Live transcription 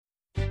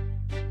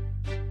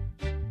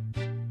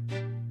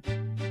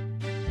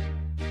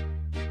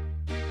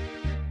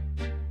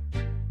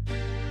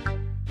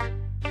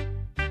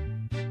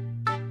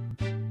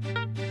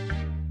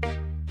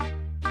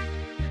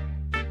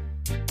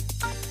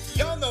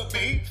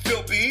me,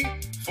 Phil B,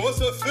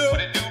 Forza Phil.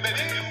 What it do, baby?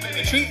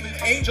 Treating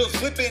angels,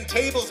 flipping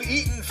tables,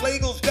 eating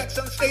flagels, decks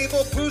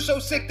unstable, brew so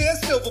sick they're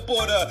silver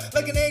border,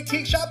 like an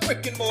antique shop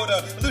brick and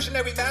mortar,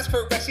 illusionary mask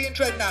for Rexian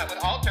dreadnought.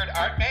 With altered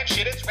art, man,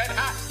 shit, it's red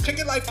hot. Check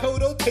your life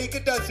total, take a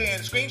dozen,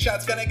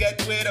 screenshots gonna get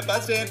Twitter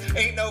buzzing,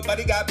 ain't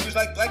nobody got brews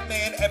like Black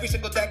Man, every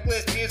single deck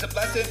list is a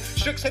blessing,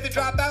 Strixhaven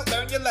dropout,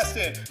 learn your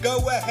lesson, go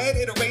ahead,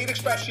 iterate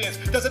expressions,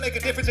 doesn't make a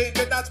difference in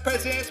Dreadnought's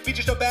presence,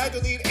 features so bad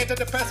you'll need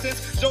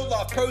antidepressants,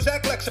 Zoloft,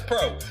 Prozac,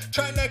 Lexapro,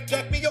 try neck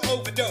deck me, you'll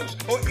overdose,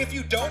 or if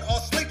you don't,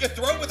 I'll slit your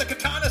throat with a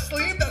katana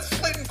sleeve that's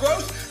split and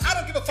gross. I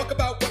don't give a fuck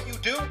about what you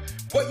do,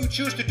 what you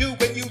choose to do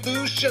when you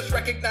lose. Just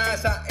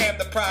recognize I am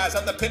the prize.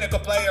 I'm the pinnacle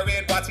player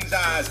in Watsy's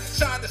eyes.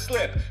 Sign the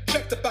slip,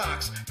 check the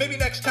box. Maybe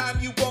next time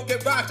you won't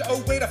get rocked.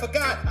 Oh wait, I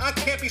forgot. I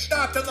can't be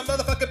stopped. I'm the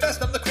motherfucking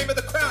best. I'm the cream of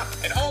the crop.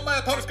 And all my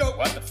opponents go,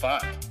 what the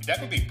fuck? That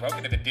would be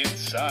broken if it didn't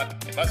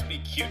suck. It must be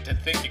cute to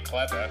think you're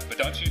clever, but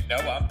don't you know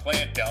I'm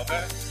playing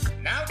Delver?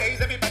 Nowadays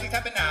everybody's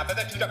tapping out for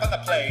the 2-drop on the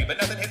play, but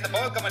nothing hits the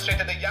board going straight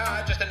to the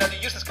yard. Just another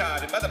useless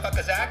card, and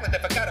motherfuckers act like they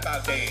forgot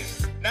about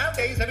days.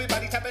 Nowadays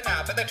everybody's tapping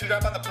out for the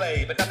 2-drop on the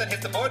play, but nothing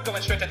hits the board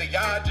going straight to the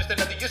yard. Just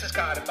another useless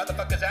card, and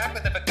motherfuckers act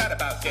like they forgot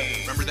about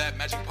days. Remember that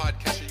Magic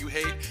podcaster you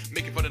hate?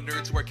 Making fun of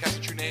nerds who are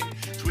casting your name?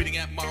 Tweeting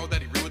at Morrow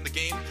that he ruined the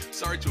game?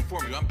 Sorry to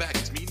inform you, I'm back,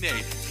 it's me,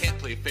 Nate. Can't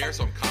play fair,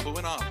 so I'm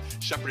comboing off.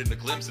 Shepherding the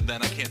glimpse, and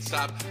then I can't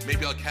stop.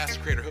 Maybe I'll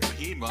cast Creator Hook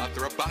Behemoth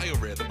or a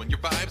Biorhythm when your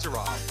vibes are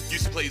off.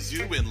 Used to play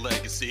Zoo in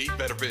Legacy,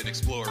 veteran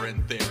explorer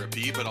in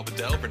therapy, but all the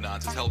Delver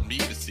nonsense helped me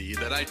to see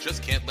that I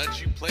just can't let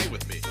you play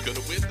with me.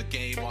 Gonna win the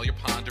game while you're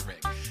pondering.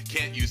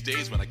 Can't use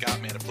days when I got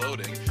mana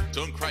floating.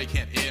 Don't cry,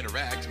 can't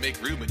interact.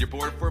 Make room in your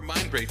board for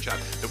Mind Break Chop.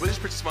 The Wizard's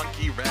Princess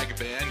Monkey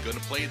Ragavan. Gonna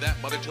play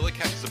that mother till it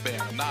catches a ban.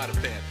 I'm not a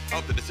fan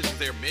of the decisions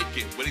they're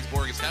making. Winning's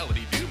boring as hell and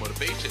he do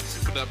motivation.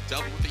 Souping up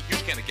Delver with a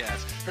huge can of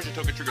gas. Pressure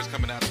token triggers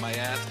coming out of my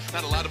ass.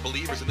 Not a lot of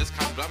believers in this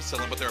concept I'm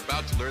selling, but they're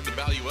about to learn the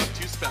value of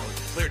 2 spelling.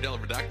 Player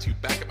Delver Doc to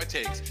back up my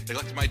takes.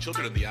 Neglecting my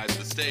children in the eyes of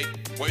the state.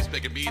 Wife's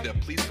begging me to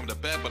please come to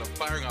bed, but I'm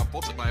firing off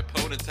bolts at my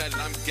opponent's head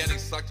and I'm getting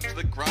sucked into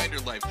the grinder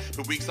life.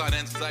 For weeks on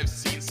end since I've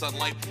seen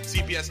sunlight.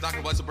 CPS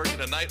knocking bless a bird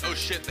tonight. Oh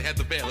shit, they had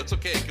the veil. It's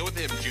okay, go with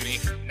him, Junie.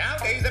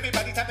 Nowadays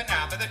everybody's tapping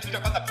out for the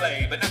 2-drop on the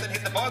play, but nothing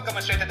hits the board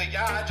going straight to the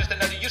yard. Just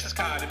another useless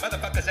card, and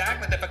motherfuckers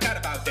act like they forgot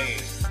about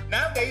days.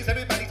 Nowadays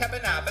everybody's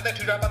tapping out for the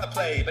 2-drop on the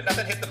play, but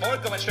nothing hits the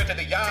board going straight to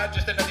the yard.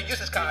 Just another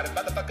useless card, and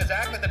motherfuckers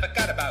act like they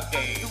forgot about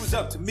days. It was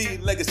up to me,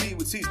 Legacy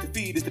would cease to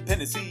feed his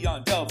dependency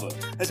on Delver,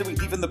 as we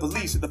leave in the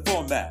police of the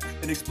format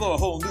and explore a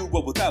whole new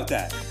world without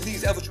that. And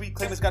these Elvish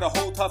reclaimers got a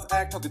whole tough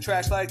act, talking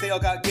trash like they all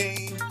got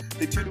game.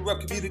 They tutor up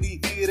community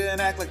theater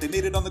and act like they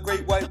made it on the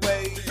Great White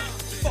Way.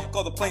 Fuck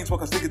all the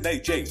planeswalkers thinking they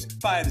Jace.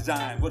 Fire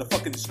design, what a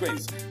fucking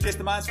disgrace. Jace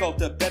the Mind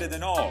Sculptor, better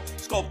than all.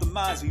 Sculpt the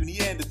minds of you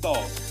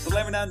Neanderthals. The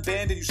Laranon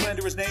band and you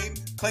slander his name.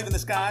 Claving the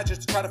sky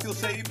just to try to feel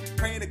safe.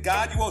 Praying to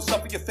God you won't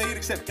suffer your fate,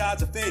 except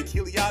God's a fake.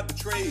 Heliod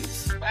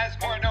betrays. As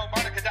more no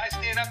Monica dice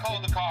in a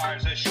cold the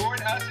cards,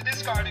 assured us a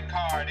discarded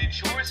card,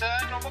 ensures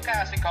a normal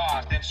casting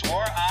cost, and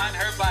swore on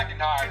her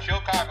blackened heart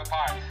she'll carve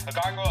apart a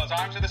gargoyle's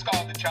arms with a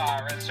scalded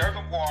char, and serve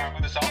him warm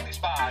with a salty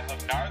spot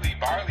of gnarly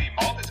barley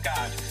malted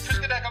scotch.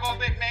 Triskaidekable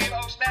big name,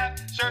 oh snap,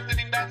 serve the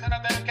bean bats and a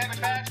bed of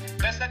cabbage patch.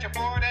 Best set your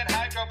board and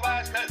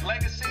hydroblast, cause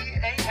Legacy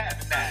ain't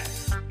having that.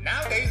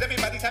 Nowadays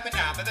everybody's tapping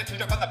out for the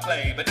 2-drop on the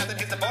play, but nothing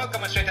hits the board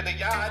going straight to the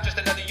yard. Just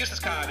another useless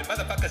card, and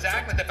motherfuckers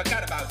act like they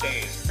forgot about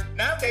days.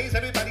 Nowadays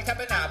everybody's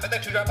tapping out for the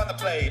 2-drop on the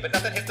play, but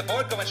nothing hits the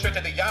board going straight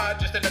to the yard.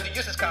 Just another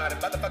useless card,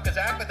 and motherfuckers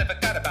act like they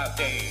forgot about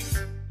days.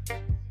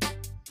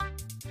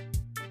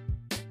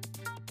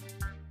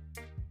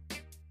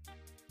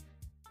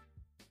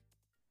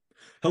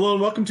 Hello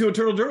and welcome to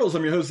Eternal Durdles.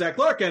 I'm your host, Zach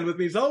Clark, and with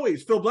me as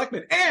always, Phil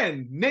Blackman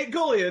and Nate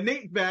Golia.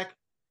 Nate back.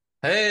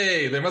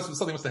 Hey,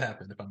 something must have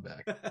happened if I'm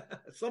back.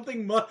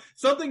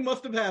 something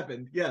must have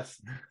happened. Yes,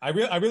 I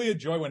really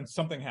enjoy when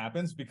something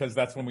happens because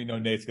that's when we know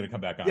Nate's going to come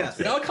back on. Yes,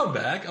 I'll come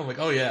back. I'm like,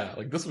 oh yeah,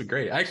 like this will be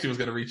great. I actually was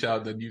going to reach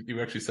out, then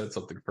you actually said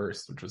something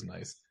first, which was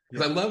nice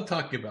because I love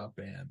talking about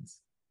bands.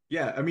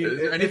 Yeah, I mean,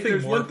 if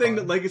there's one thing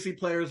that Legacy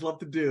players love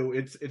to do,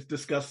 it's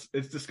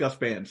discuss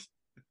bands.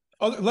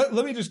 Oh,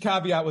 let me just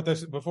caveat with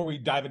this before we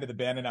dive into the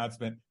band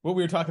announcement. What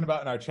we were talking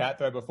about in our chat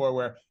thread before,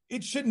 where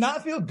it should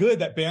not feel good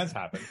that bans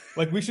happen.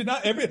 Like we should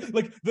not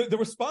the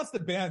response to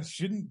bans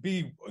shouldn't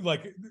be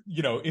like,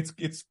 you know,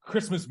 it's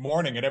Christmas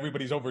morning and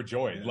everybody's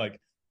overjoyed. Like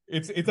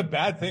it's a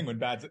bad thing when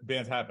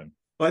bans happen.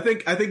 Well,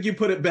 I think you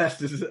put it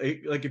best. Is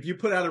like if you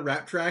put out a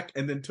rap track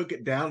and then took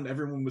it down and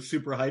everyone was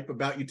super hype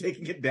about you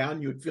taking it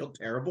down, you would feel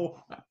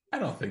terrible. I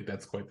don't think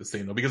that's quite the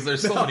same though, because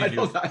there's so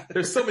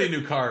many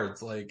new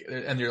cards, like,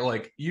 and you're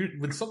like,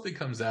 when something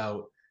comes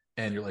out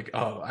and you're like,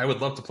 oh, I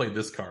would love to play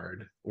this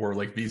card or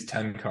like these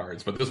 10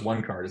 cards, but this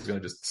one card is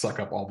going to just suck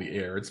up all the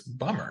air. It's a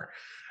bummer.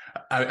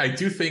 I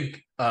do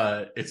think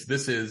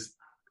this is,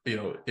 you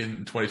know, in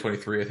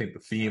 2023, I think the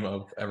theme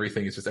of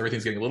everything is just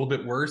everything's getting a little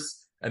bit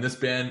worse. And this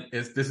band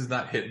is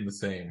not hitting the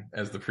same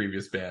as the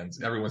previous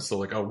bands. Everyone's still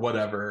like, oh,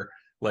 whatever.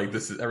 Like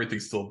everything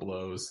still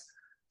blows.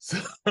 So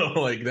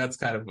like that's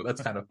kind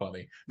of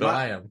funny. But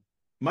I am.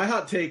 My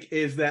hot take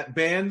is that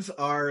bans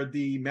are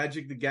the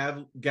Magic the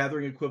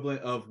Gathering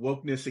equivalent of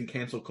wokeness and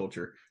cancel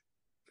culture.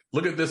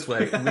 Look at it this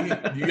way.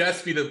 You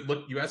asked me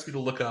to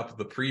look up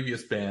the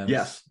previous bans.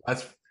 Yes.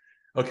 That's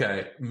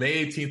okay.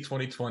 May 18th,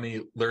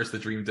 2020, Lurrus the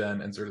Dream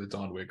Den and Zerta the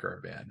Dawnwaker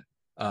are banned.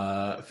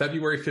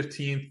 February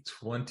 15th,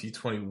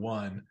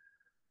 2021,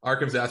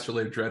 Arkham's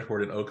Astrolabe,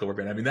 Dreadhorde, and Oko were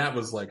banned. I mean, that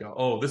was like,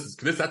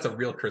 that's a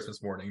real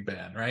Christmas morning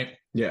ban, right?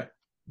 Yeah.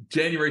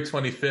 January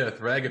 25th,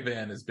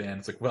 Ragavan is banned.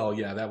 It's like, well,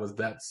 yeah,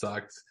 that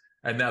sucked.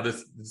 And now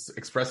this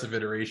expressive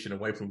iteration of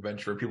White Plume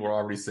Adventure, people are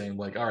already saying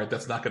like, all right,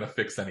 that's not going to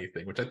fix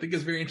anything, which I think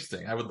is very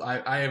interesting.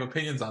 I have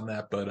opinions on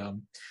that, but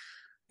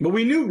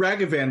we knew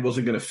Ragavan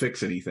wasn't going to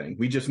fix anything.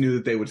 We just knew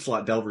that they would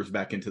slot Delvers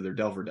back into their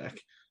Delver deck.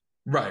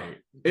 Right.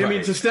 I mean,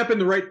 it's a step in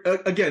the right.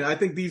 Again, I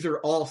think these are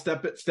all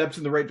steps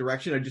in the right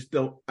direction.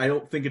 I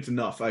don't think it's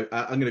enough. I'm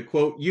going to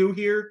quote you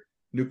here: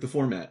 nuke the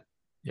format.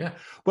 Yeah.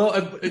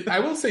 Well, I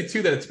will say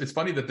too that it's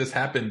funny that this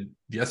happened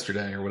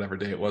yesterday or whatever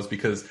day it was,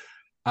 because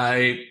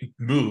I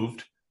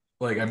moved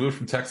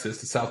from Texas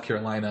to South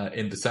Carolina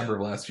in December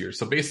of last year.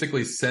 So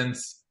basically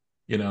since,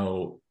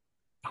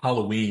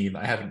 Halloween,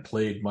 I haven't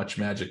played much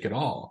Magic at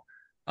all,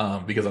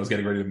 because I was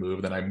getting ready to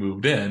move. Then I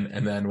moved in.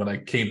 And then when I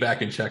came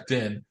back and checked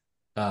in,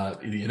 the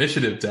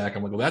initiative deck,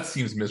 I'm like, well, that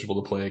seems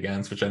miserable to play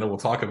against, which I know we'll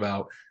talk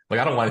about. Like,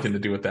 I don't want anything to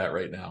do with that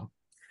right now.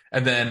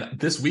 And then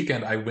this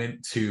weekend I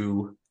went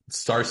to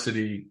Star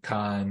City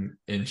Con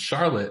in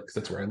Charlotte, because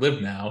that's where I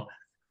live now.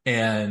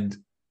 And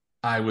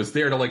I was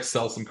there to like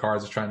sell some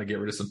cards. I was trying to get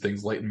rid of some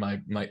things, lighten my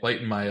load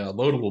a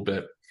little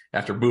bit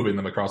after moving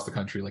them across the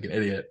country like an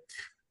idiot.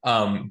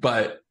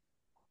 But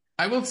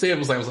I will say I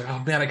was like,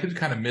 oh man, I could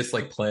kind of miss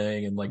like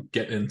playing and like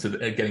getting into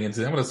them. I'm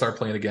going to start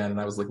playing again.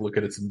 And I was like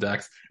looking at some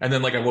decks. And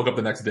then like I woke up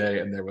the next day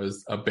and there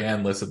was a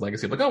ban listed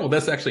Legacy. I'm like, oh, well,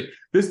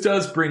 this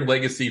does bring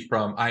Legacy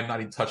from I'm not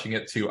even touching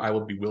it to I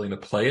will be willing to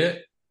play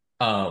it.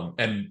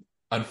 And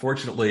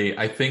unfortunately,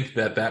 I think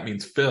that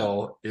means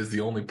Phil is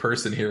the only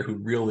person here who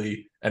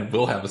really and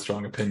will have a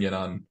strong opinion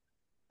on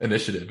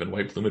Initiative and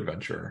White Plume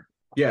Adventure.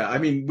 Yeah, I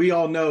mean, we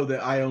all know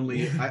that I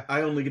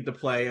only get to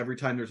play every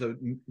time there's a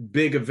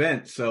big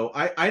event. So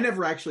I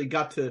never actually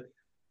got to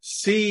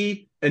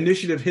see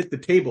Initiative hit the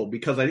table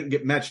because I didn't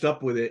get matched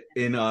up with it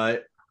in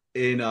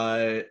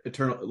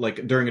Eternal,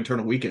 like during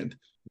Eternal Weekend.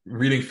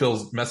 Reading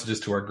Phil's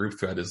messages to our group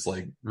thread is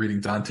like reading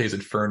Dante's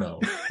Inferno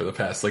for the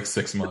past like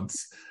 6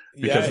 months.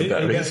 Because of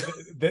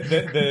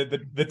that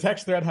the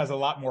text thread has a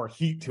lot more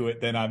heat to it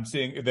than I'm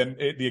seeing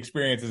the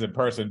experience is in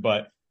person,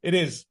 but it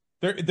is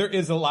there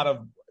is a lot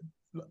of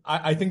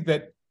I think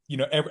that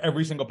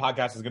every single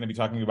podcast is going to be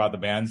talking about the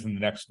bans in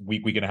the next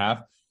week and a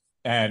half,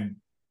 and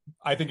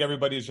I think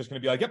everybody is just going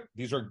to be like, yep,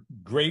 these are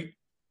great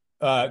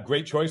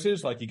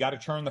choices. Like, you got to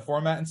churn the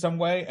format in some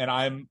way, and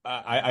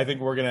I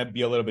think we're going to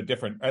be a little bit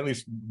different. At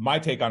least my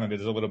take on it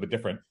is a little bit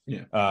different.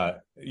 Yeah.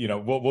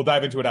 We'll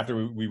dive into it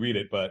after we read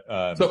it, but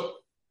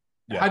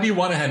yeah. How do you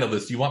want to handle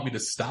this? Do you want me to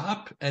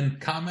stop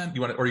and comment?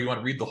 Or you want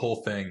to read the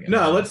whole thing?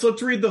 No, let's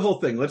read the whole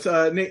thing. Let's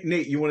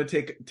Nate, you want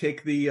to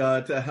take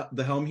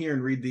the helm here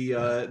and read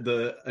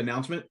the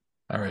announcement?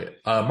 All right.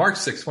 March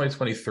 6,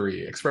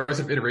 2023.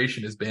 Expressive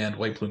Iteration is banned.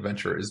 White Plume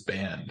Adventure is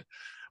banned.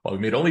 While we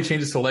made only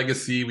changes to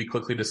Legacy, we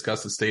quickly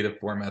discussed the state of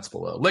formats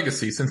below.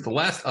 Legacy. Since the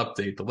last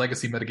update, the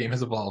Legacy metagame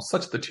has evolved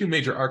such that the two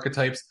major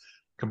archetypes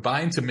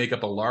combine to make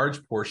up a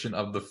large portion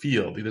of the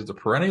field. There's the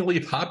perennially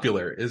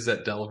popular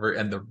Izzet Delver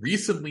and the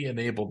recently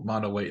enabled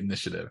Mono White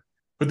Initiative.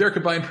 With their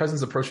combined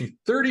presence approaching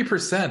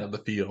 30% of the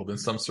field in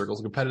some circles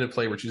of competitive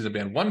play, we're choosing to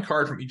ban one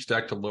card from each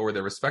deck to lower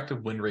their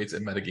respective win rates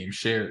and metagame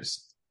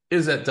shares.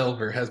 Izzet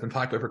Delver has been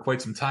popular for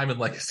quite some time in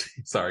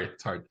Legacy. Sorry,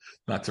 it's hard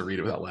not to read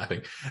it without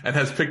laughing. And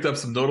has picked up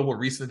some notable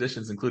recent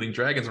additions, including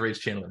Dragon's Rage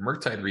Channeler,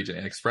 Murktide Regent,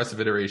 and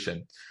Expressive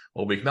Iteration.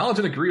 While we acknowledge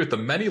and agree with the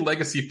many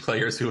Legacy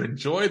players who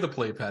enjoy the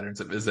play patterns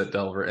of Izzet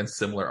Delver and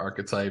similar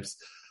archetypes,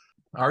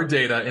 our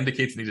data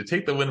indicates the need to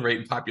take the win rate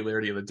and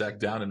popularity of the deck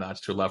down a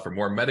notch to allow for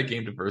more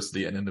metagame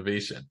diversity and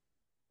innovation.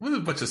 What a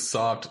bunch of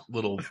soft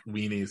little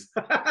weenies.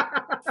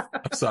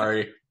 I'm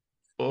sorry.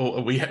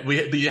 Oh, we have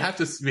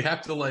to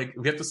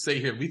say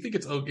here, we think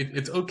it's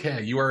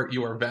okay. You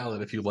are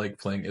valid if you like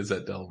playing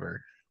Izzet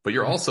Delver, but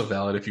you're also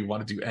valid if you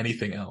want to do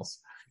anything else.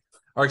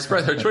 Our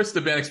choice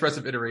to ban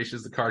Expressive Iteration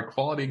is the card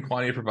quality and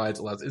quantity it provides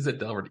allows Izzet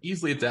Delver to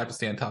easily adapt to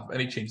stay on top of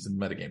any changes in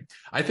the metagame.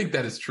 I think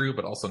that is true,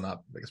 but also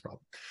not the biggest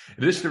problem.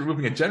 In addition to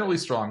removing a generally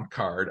strong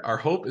card, our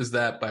hope is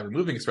that by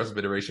removing Expressive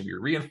Iteration, we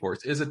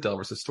reinforce Izzet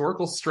Delver's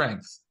historical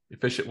strengths,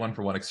 efficient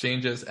one-for-one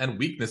exchanges, and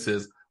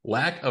weaknesses,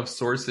 lack of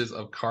sources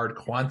of card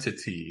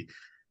quantity,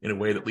 in a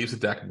way that leaves the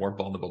deck more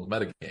vulnerable to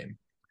metagame.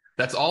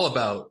 That's all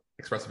about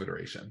Expressive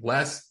Iteration.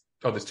 There's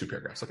 2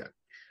 paragraphs. Okay.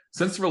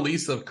 Since the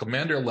release of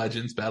Commander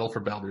Legends Battle for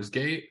Baldur's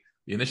Gate,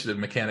 the initiative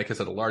mechanic has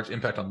had a large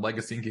impact on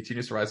Legacy and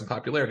continues to rise in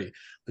popularity.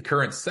 The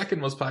current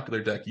second most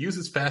popular deck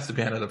uses fast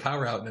mana to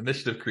power out an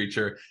initiative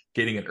creature,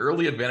 gaining an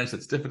early advantage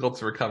that's difficult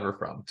to recover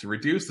from. To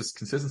reduce this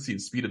consistency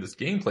and speed of this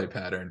gameplay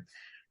pattern,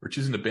 we're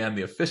choosing to ban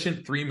the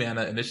efficient 3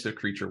 mana initiative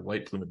creature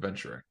White Plume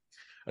Adventurer.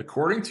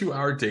 According to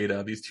our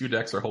data, these two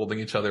decks are holding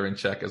each other in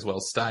check, as well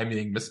as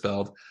stymieing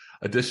misspelled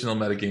additional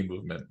metagame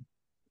movement.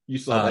 You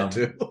saw that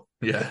too.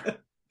 Yeah.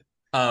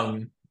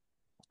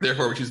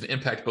 Therefore, we choose to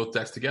impact both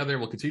decks together.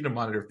 We'll continue to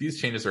monitor if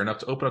these changes are enough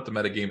to open up the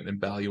metagame and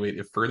evaluate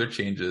if further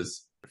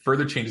changes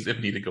if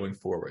needed going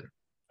forward.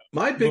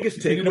 My biggest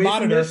takeaway to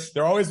monitor. From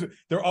this,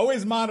 they're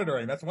always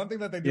monitoring. That's one thing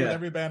that they do with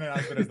every ban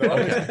announcement is they're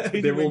always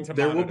continuing to monitor.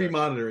 There will be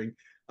monitoring.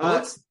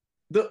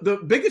 The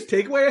biggest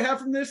takeaway I have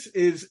from this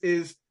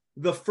is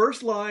the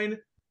first line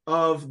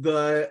of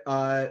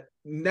the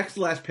next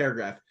to last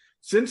paragraph.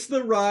 Since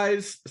the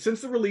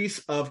release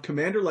of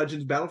Commander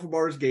Legends Battle for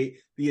Baldur's Gate,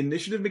 the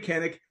initiative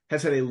mechanic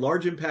has had a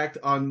large impact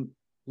on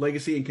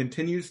Legacy and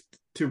continues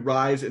to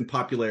rise in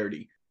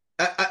popularity.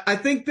 I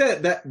think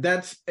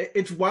that's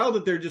it's wild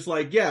that they're just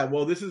like, yeah,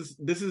 well, this is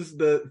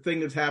the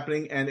thing that's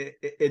happening and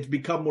it's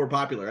become more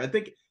popular. I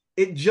think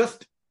it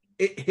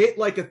hit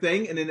like a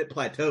thing and then it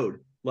plateaued.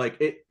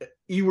 Like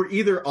you were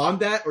either on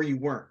that or you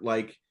weren't.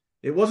 Like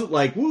it wasn't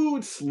like, woo,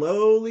 it's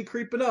slowly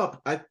creeping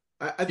up. I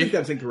think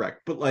that's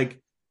incorrect, but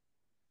like.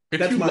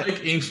 If you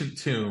like Ancient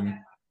Tomb,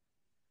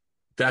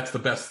 that's the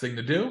best thing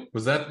to do?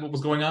 Was that what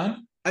was going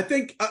on? I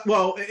think,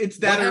 it's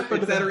that or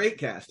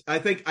 8cast. I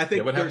think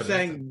they're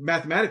saying,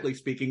 mathematically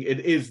speaking, it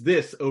is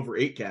this over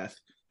 8cast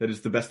that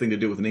is the best thing to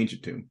do with an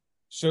Ancient Tomb.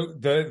 So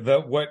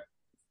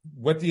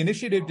what the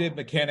initiative did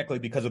mechanically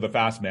because of the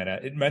fast mana,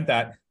 it meant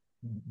that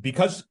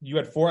because you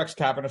had 4x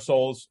Cavern of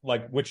Souls,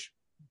 like which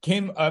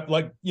came up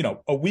like,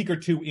 a week or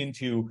two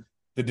into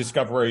the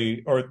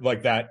discovery or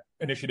like that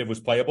initiative was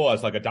playable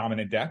as like a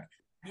dominant deck.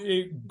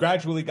 It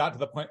gradually got to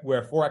the point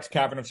where 4x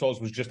Cavern of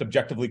Souls was just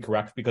objectively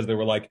correct because they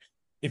were like,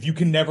 if you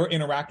can never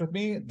interact with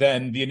me,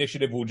 then the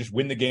initiative will just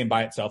win the game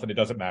by itself and it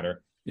doesn't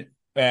matter. Yeah.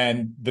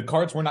 And the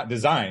cards were not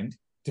designed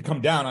to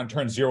come down on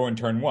turn 0 and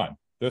turn 1.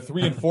 There are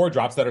 3 and 4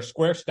 drops that are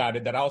square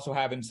statted that also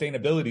have insane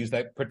abilities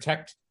that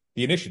protect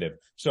the initiative.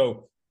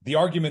 So the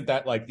argument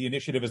that like the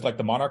initiative is like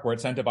the Monarch where it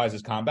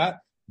incentivizes combat,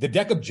 the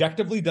deck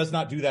objectively does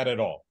not do that at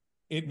all.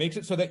 It makes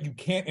it so that you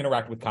can't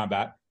interact with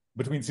combat.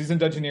 Between Seasoned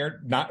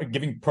Dungeoneer not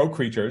giving pro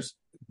creatures,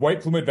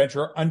 White Plume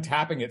Adventurer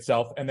untapping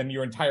itself, and then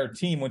your entire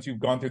team once you've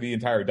gone through the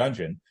entire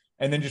dungeon,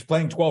 and then just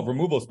playing 12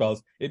 removal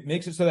spells, it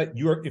makes it so that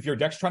if your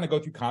deck's trying to go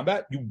through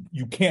combat,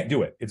 you can't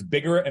do it. It's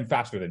bigger and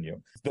faster than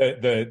you.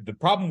 The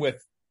problem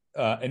with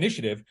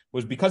Initiative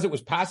was because it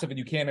was passive and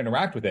you can't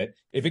interact with it,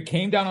 if it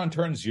came down on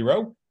turn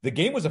 0, the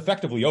game was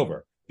effectively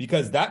over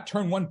because that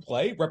turn 1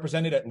 play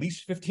represented at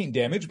least 15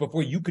 damage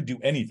before you could do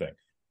anything.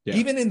 Yeah.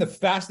 Even in the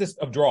fastest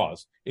of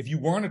draws, if you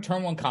weren't a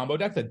turn 1 combo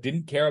deck that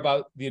didn't care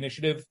about the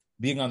initiative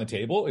being on the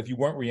table, if you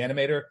weren't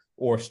Reanimator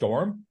or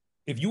Storm,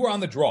 if you were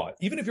on the draw,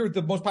 even if you're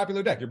the most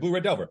popular deck, you're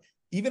Blue-Red Delver,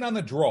 even on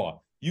the draw,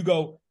 you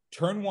go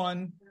turn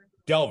 1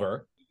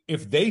 Delver.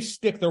 If they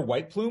stick their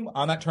White Plume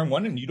on that turn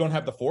 1 and you don't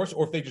have the force,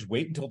 or if they just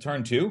wait until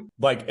turn 2,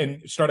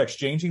 and start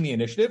exchanging the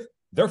initiative,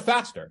 they're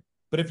faster.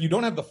 But if you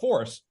don't have the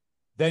force,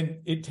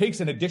 then it takes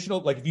an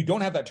additional, if you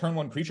don't have that turn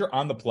 1 creature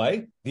on the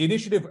play, the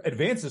initiative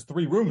advances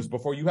 3 rooms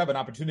before you have an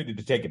opportunity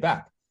to take it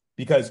back.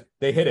 Because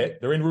they hit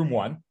it, they're in room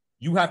 1,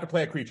 you have to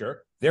play a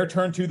creature, their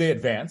turn 2, they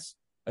advance,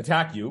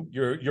 attack you.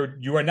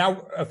 You are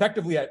now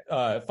effectively at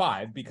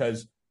 5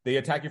 because they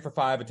attack you for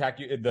 5, attack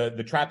you,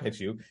 the trap hits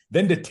you.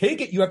 Then to take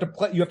it, you have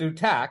to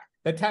attack,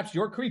 that taps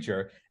your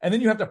creature, and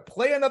then you have to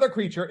play another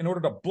creature in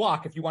order to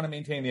block if you want to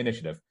maintain the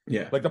initiative.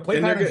 Yeah, like the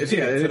play patterns.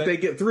 Yeah, and if they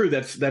get through,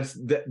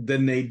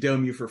 then they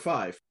dome you for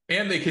 5.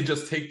 And they could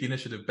just take the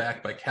initiative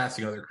back by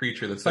casting another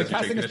creature that's like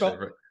casting a spell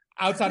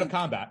outside of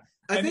combat.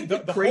 I think the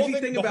crazy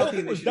thing about the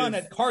initiative was done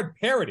at card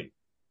parity.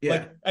 Yeah.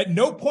 Like at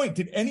no point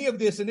did any of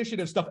this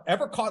initiative stuff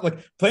ever caught, like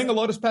playing a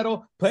Lotus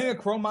Petal, playing a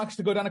Chrome Mox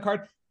to go down a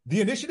card.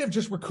 The initiative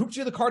just recouped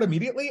you the card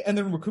immediately and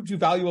then recouped you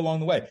value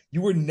along the way.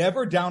 You were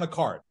never down a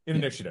card in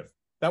initiative.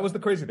 That was the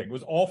crazy thing. It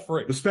was all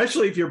free.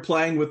 Especially if you're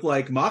playing with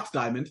like Mox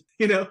Diamond,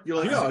 you're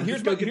like,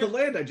 here's the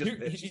land I just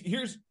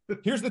missed.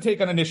 Here's the take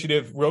on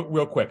initiative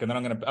real quick, and then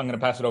I'm gonna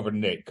pass it over to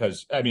Nate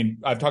because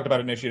I've talked about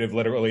initiative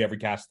literally every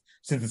cast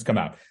since it's come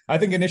out. I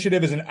think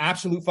initiative is an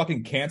absolute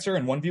fucking cancer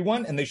in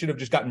 1v1, and they should have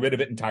just gotten rid of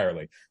it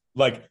entirely.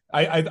 Like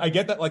I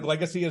get that like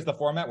Legacy is the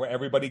format where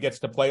everybody gets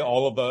to play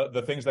all of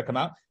the things that come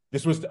out.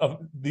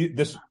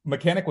 This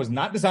mechanic was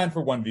not designed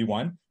for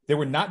 1v1. They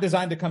were not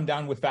designed to come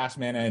down with fast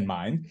mana in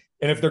mind.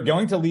 And if they're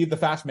going to leave the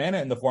fast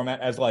mana in the format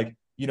as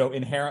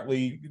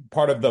inherently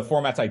part of the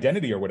format's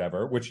identity or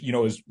whatever, which,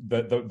 is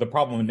the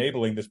problem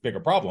enabling this bigger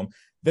problem,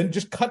 then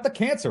just cut the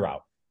cancer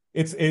out.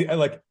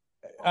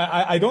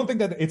 I don't think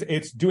that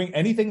it's doing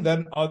anything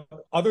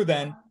other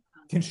than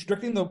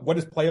constricting what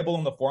is playable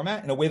in the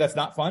format in a way that's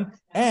not fun.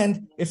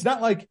 And it's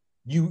not like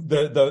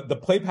the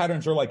play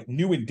patterns are like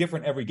new and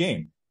different every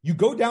game. You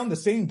go down the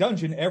same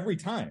dungeon every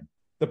time.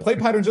 The play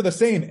patterns are the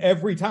same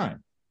every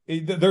time.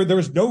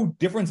 There's no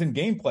difference in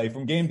gameplay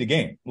from game to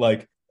game.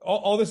 Like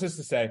all this is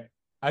to say,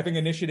 I think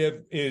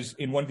initiative is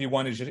in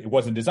 1v1 it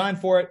wasn't designed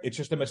for it. It's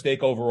just a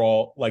mistake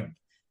overall. Like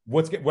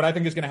what I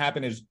think is going to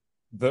happen is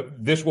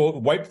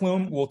White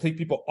Plume will take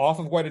people off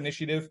of White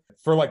Initiative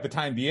for like the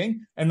time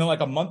being, and then like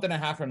a month and a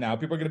half from now,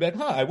 people are going to be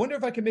like, I wonder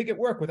if I can make it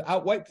work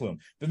without White Plume.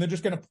 Then they're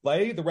just going to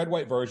play the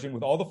red-white version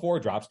with all the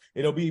 4-drops.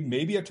 It'll be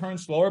maybe a turn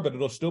slower, but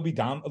it'll still be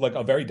like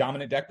a very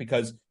dominant deck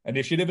because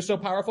Initiative is so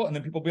powerful. And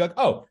then people will be like,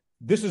 oh,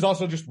 this is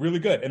also just really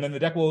good. And then the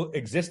deck will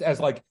exist as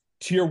like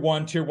tier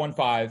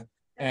 1-5,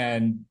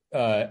 and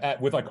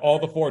with like all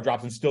the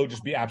 4-drops and still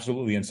just be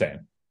absolutely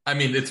insane. I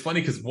mean, it's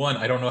funny because one,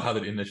 I don't know how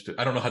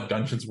I don't know how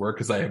dungeons work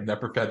because I have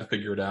never had to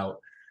figure it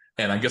out,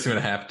 and I guess I'm gonna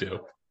have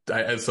to.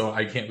 So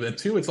I can't. And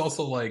two, it's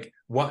also like,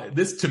 what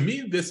this to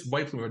me, this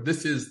White Plume,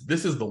 this is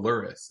the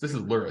Lurrus. This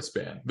is Lurrus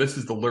ban. This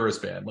is the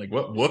Lurrus ban. Like,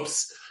 what?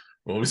 Whoops.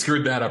 Well, we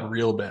screwed that up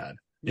real bad,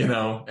 you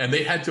know. And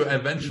they had to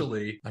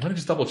eventually. I'm gonna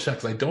just double check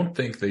because I don't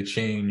think they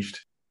changed.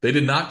 They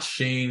did not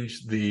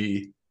change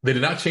the. They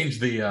did not change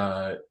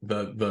the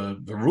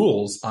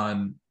rules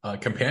on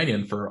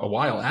Companion for a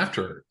while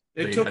after.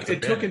 It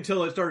took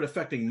until it started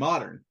affecting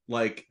Modern,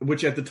 like,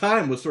 which at the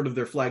time was sort of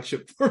their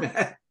flagship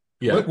format.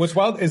 Yeah. What's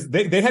wild is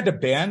they had to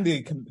ban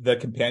the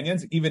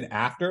Companions even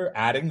after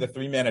adding the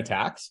 3-man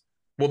attacks.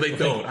 Well, they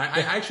don't. I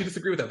actually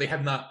disagree with that. They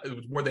have not.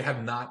 Where they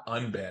have not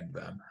unbanned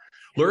them.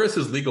 Lurrus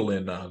is legal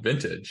in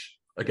Vintage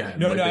again.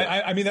 No,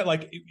 I mean that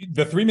like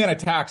the 3-man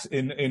attacks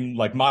in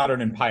like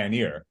Modern and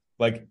Pioneer,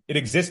 like it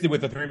existed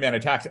with the 3-man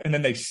attacks, and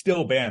then they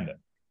still banned it.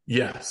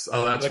 Yes.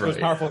 Oh, that's right. It was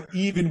powerful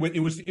even with it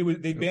was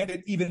they banned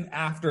it even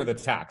after the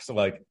tax. So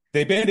like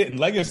they banned it in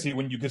Legacy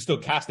when you could still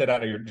cast it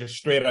just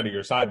straight out of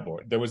your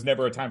sideboard. There was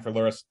never a time for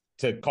Lurrus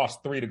to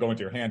cost 3 to go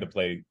into your hand to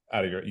play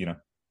out of your, you know.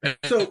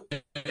 So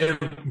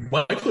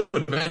White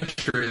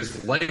Adventure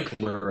is like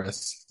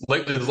Lurrus.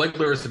 Like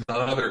Lurrus in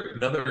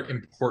another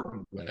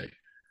important way,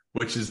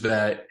 which is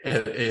that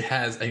it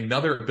has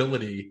another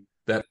ability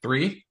that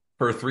 3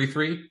 for a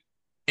 3/3.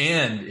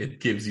 And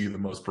it gives you the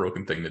most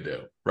broken thing to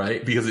do,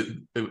 right? Because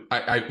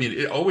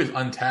it always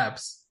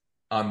untaps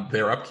on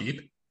their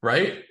upkeep,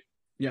 right?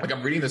 Yeah. Like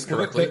I'm reading this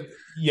correctly.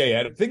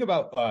 Yeah. The thing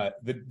about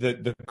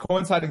the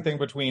coinciding thing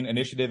between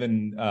Initiative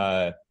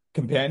and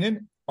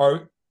Companion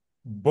are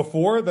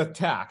before the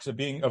tax of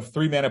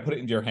 3 mana, put it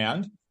into your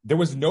hand. There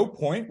was no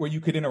point where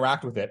you could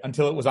interact with it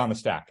until it was on the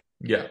stack.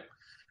 Yeah.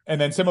 And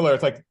then similar,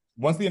 it's like,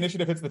 once the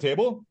Initiative hits the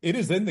table, it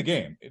is in the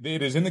game.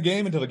 It is in the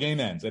game until the game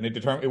ends, and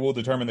it will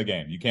determine the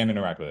game. You can't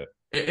interact with it.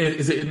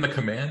 Is it in the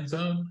command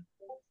zone?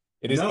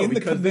 It is in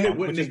the command,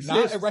 which is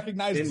not a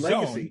recognized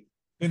zone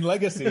in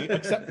Legacy,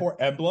 except for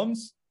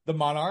emblems, the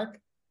Monarch,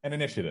 and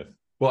Initiative.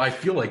 Well, I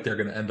feel like they're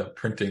going to end up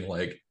printing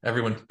like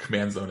everyone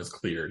command zone is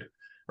cleared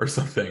or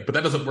something, but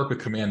that doesn't work with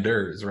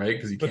commanders, right?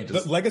 Because you can't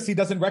just. Legacy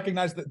doesn't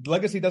recognize that.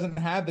 Legacy doesn't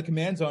have the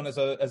command zone as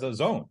a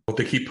zone. But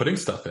they keep putting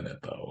stuff in it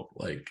though.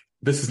 Like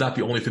this is not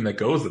the only thing that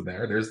goes in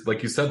there. There's,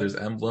 like you said, there's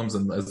emblems,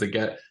 and as they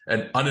get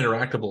and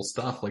uninteractable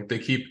stuff, like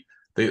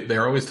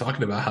they're always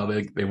talking about how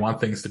they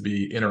want things to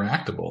be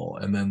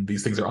interactable, and then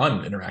these things are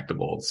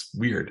uninteractable. It's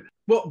weird.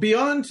 Well,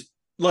 beyond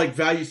like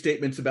value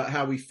statements about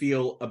how we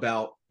feel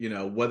about, you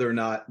know, whether or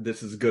not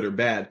this is good or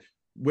bad,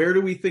 where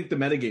do we think the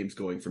metagame's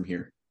going from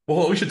here?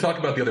 Well, we should talk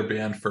about the other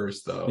band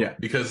first, though. Yeah.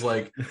 Because,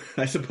 like...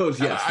 I suppose,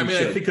 yes. I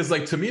think, because,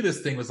 like, to me,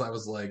 this thing I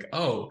was like,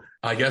 oh,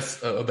 I guess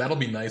that'll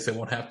be nice. I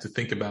won't have to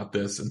think about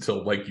this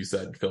until, like you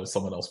said, Phil,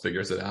 someone else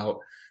figures it out.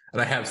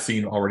 And I have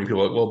seen already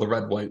people like, well, the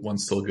red-white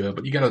one's still good,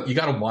 but you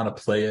gotta want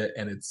to play it,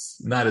 and it's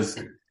not as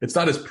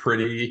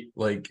pretty.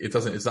 Like, it's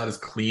not as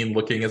clean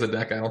looking as a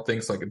deck, I don't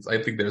think. So,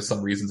 I think there's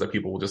some reasons that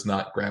people will just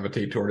not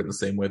gravitate toward it in the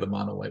same way the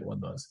mono-white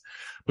one does.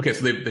 Okay,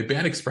 so they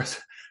banned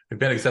expressive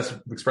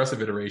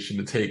iteration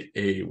to take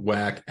a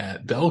whack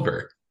at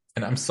Delver.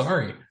 And I'm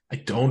sorry, I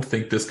don't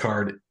think this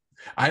card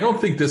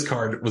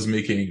was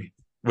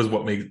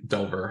what made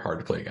Delver hard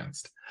to play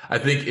against. I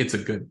think it's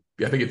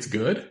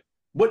good.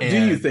 What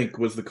do you think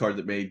was the card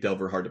that made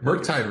Delver hard to play?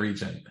 Murktide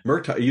Regent.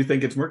 You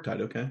think it's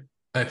Murktide, okay.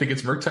 I think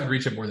it's Murktide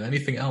Regent more than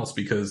anything else,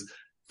 because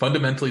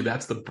fundamentally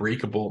that's the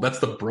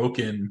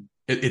broken,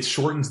 it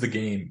shortens the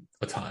game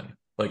a ton.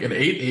 Like an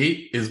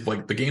 8/8 is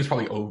like, the game's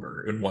probably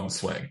over in one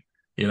swing.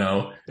 You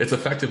know, it's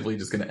effectively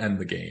just going to end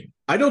the game.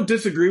 I don't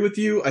disagree with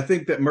you. I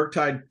think that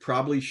Murktide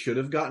probably should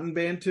have gotten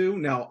banned too.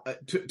 Now,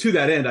 to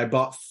that end, I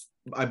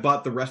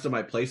bought the rest of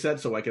my playset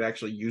so I could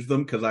actually use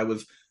them, because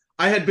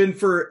I had been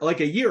for like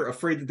a year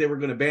afraid that they were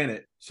going to ban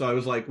it. So I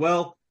was like,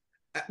 well,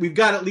 we've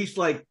got at least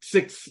like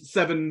 6,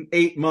 7,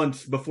 8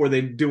 months before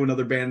they do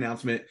another ban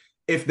announcement.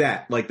 If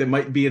that, like, there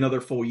might be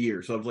another full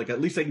year. So I was like, at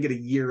least I can get a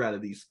year out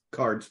of these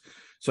cards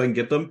so I can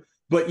get them.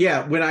 But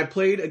yeah, when I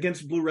played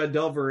against Blue Red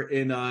Delver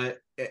at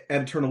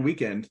Eternal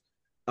Weekend,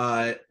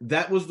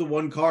 that was the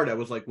one card I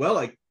was like, well,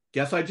 I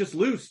guess I just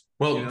lose.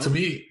 Well, you know? To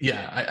me,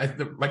 yeah,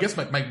 I guess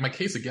my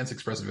case against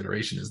expressive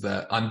iteration is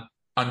that on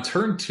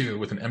turn 2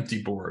 with an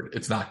empty board,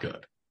 it's not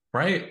good,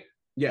 right?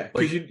 Yeah,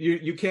 because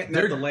you can't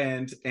net the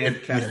land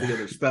and cast the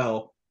other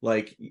spell.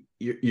 like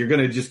you're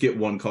going to just get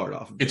one card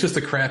off. It's just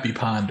a crappy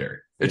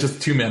ponder. It's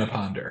just 2-mana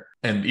ponder,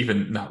 and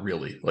even not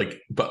really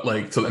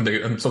and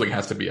something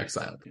has to be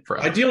exiled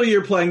forever. Ideally,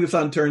 you're playing this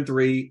on turn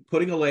 3,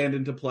 putting a land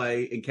into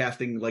play and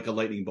casting like a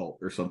lightning bolt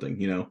or something,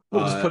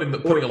 Well, just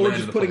putting a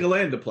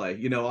land into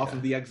play, off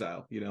of the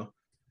exile,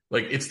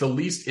 Like it's the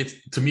least.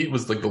 To me, it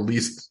was like the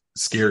least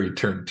scary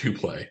turn 2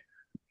 play,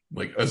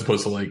 like as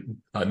opposed to like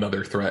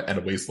another threat and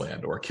a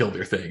wasteland or kill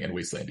their thing and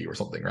wasteland you or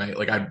something, right?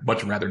 Like I'd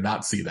much rather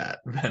not see that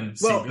than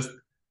see this.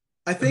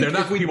 I think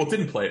people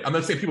didn't play it. I'm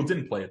not saying people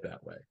didn't play it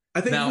that way.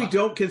 I think if we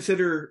don't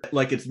consider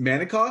like its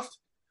mana cost,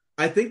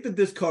 I think that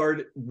this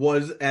card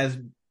was as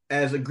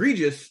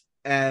egregious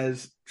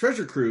as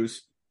Treasure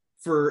Cruise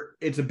for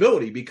its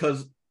ability,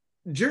 because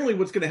generally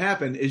what's going to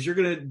happen is you're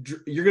going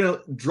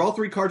to draw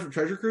 3 cards with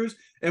Treasure Cruise,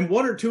 and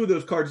 1 or 2 of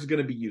those cards is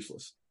going to be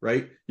useless,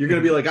 right? You're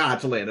going to be like,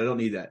 it's a land, I don't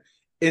need that.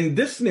 In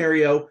this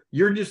scenario,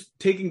 you're just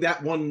taking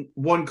that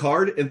one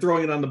card and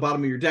throwing it on the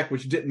bottom of your deck,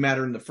 which didn't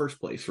matter in the first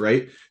place,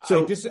 right?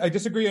 So I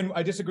disagree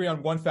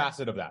on one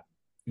facet of that,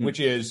 which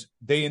is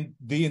they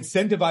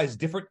incentivize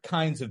different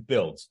kinds of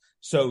builds.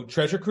 So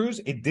Treasure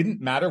Cruise, it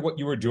didn't matter what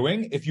you were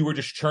doing if you were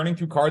just churning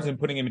through cards and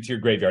putting them into your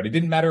graveyard. It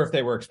didn't matter if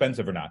they were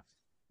expensive or not.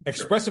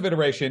 Expressive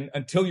Iteration,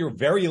 until you're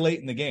very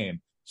late in the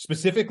game,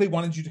 specifically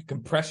wanted you to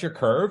compress your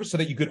curve so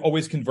that you could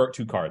always convert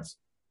 2 cards.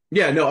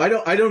 Yeah, no,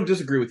 I don't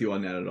disagree with you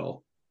on that at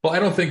all. Well, I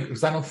don't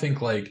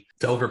think like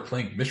Delver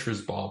playing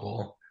Mishra's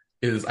Bauble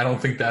I don't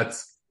think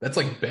that's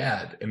like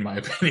bad in my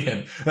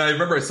opinion. And I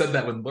remember I said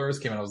that when Lurrus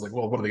came out, I was like,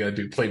 well, what are they going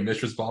to do? Play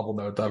Mishra's Bauble,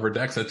 no Delver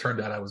decks? And it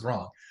turned out I was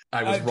wrong.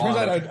 Turns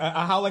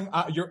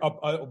out you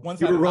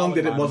were wrong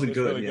that it wasn't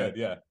good. Really good.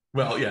 Yeah.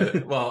 Well, yeah.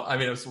 Well, I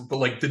mean, but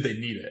like, did they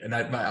need it? And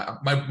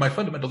my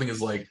fundamental thing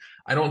is like,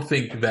 I don't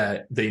think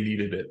that they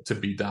needed it to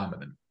be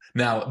dominant.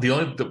 Now,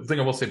 the thing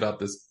I will say about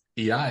this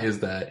EI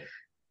is that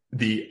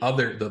the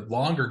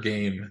longer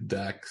game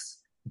decks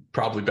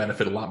probably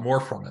benefit a lot more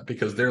from it,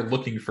 because they're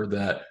looking for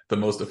the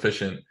most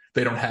efficient.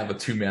 They don't have a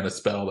 2-mana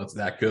spell that's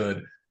that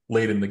good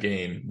late in the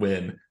game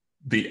when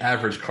a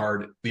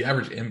card's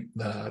average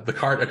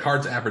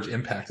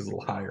impact is a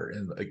little higher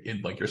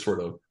in like your sort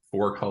of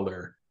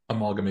 4-color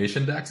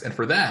amalgamation decks. And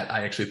for that,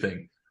 I actually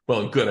think,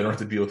 well, good, I don't have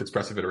to deal with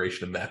Expressive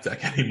Iteration in that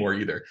deck anymore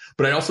either.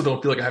 But I also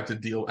don't feel like I have to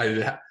deal.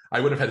 I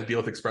would have had to deal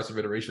with Expressive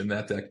Iteration in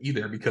that deck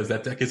either, because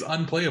that deck is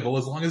unplayable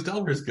as long as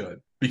Delver is good.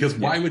 Because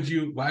why would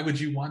you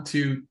want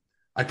to?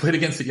 I played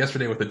against it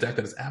yesterday with a deck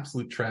that is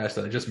absolute trash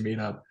that I just made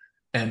up,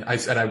 and I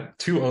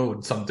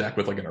 2-0'd some deck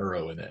with like an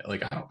Uro in it.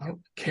 Like I don't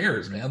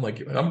cares, man.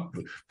 Like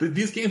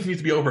these games need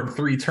to be over in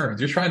 3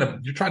 turns. You're trying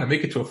to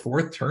make it to a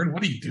 4th turn.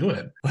 What are you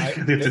doing? Like,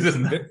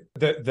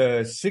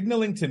 the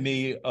signaling to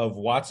me of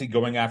WotC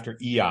going after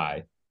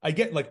EI. I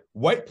get like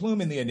White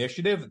Plume in the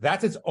initiative.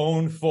 That's its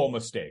own full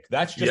mistake.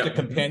 That's just a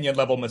companion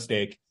level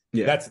mistake.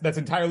 Yeah. That's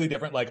entirely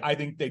different. Like I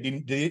think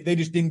they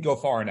just didn't go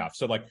far enough.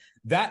 So like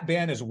that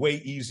ban is way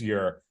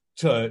easier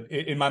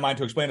in my mind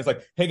to explain. It's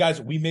like, hey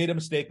guys, we made a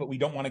mistake, but we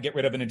don't want to get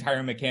rid of an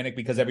entire mechanic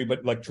because everybody,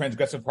 like,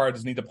 transgressive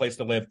cards need a place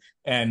to live,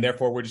 and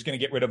therefore we're just going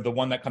to get rid of the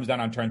one that comes down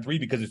on turn 3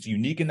 because it's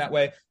unique in that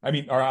way. I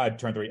mean, or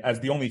turn 3 as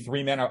the only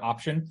 3-mana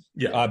option,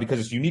 because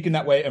it's unique in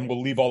that way, and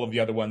we'll leave all of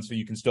the other ones so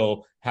you can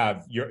still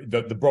have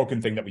the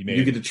broken thing that we made.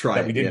 You get to try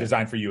that we didn't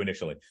design for you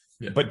initially.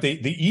 Yeah. But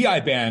the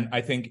EI ban,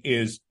 I think,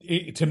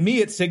 to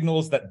me, it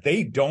signals that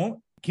they don't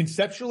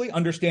conceptually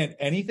understand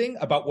anything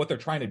about what they're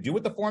trying to do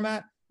with the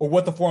format or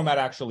what the format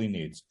actually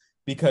needs.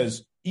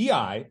 Because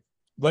EI,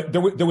 like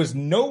there was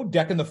no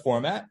deck in the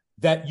format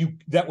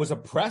that was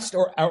oppressed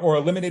or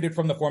eliminated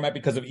from the format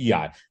because of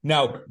EI.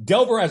 Now,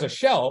 Delver as a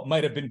shell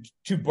might have been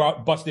too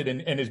busted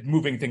and is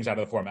moving things out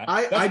of the format.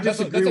 I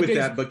disagree with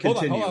that, but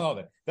continue. Hold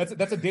on.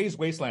 That's a Days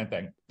Wasteland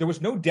thing. There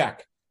was no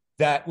deck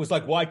that was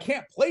like, well, I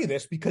can't play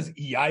this because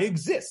EI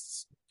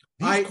exists.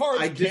 These cards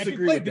can't be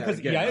played because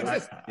EI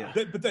exists. Yeah.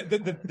 But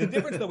the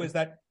difference, though, is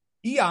that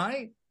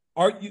EI,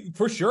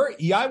 for sure,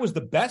 EI was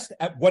the best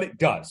at what it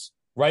does,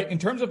 right? In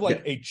terms of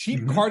like a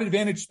cheap card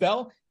advantage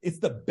spell, it's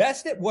the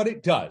best at what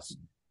it does.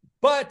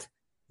 But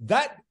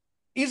that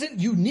isn't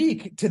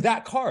unique to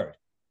that card.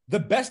 The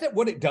best at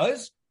what it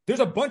does, there's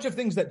a bunch of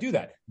things that do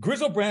that.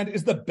 Grizzlebrand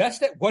is the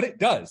best at what it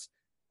does.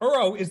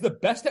 Uro is the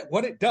best at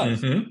what it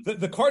does.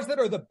 The cards that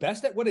are the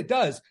best at what it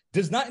does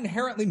not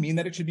inherently mean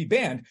that it should be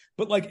banned.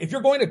 But like, if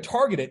you're going to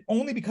target it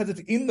only because it's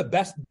in the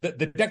best, the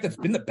deck that's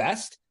been the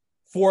best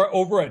for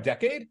over a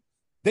decade,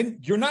 then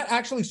you're not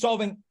actually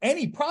solving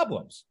any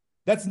problems.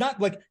 That's not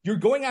like you're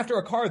going after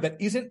a card that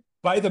isn't,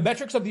 by the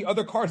metrics of the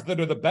other cards that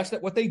are the best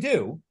at what they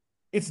do,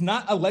 it's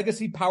not a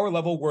legacy power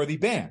level worthy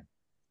ban.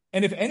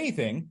 And if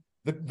anything,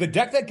 the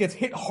deck that gets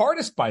hit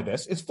hardest by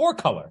this is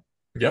 4-color.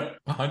 Yep,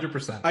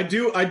 100%. I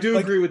do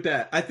agree with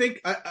that. I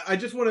think I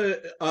just want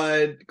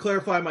to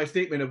clarify my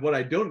statement of what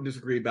I don't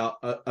disagree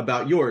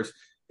about yours,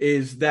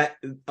 is that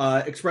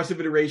Expressive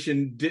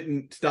Iteration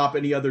didn't stop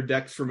any other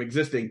decks from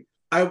existing.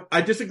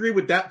 I disagree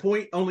with that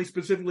point only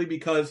specifically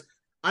because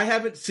I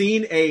haven't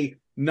seen a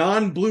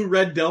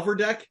non-blue-red Delver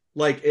deck,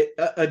 like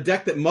a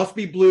deck that must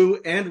be blue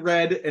and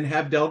red and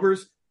have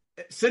Delvers,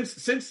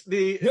 since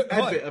the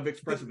advent of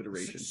expressive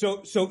iteration.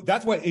 So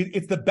that's why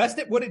it's the best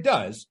at what it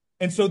does.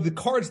 And so the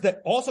cards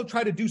that also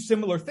try to do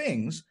similar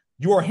things,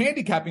 you are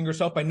handicapping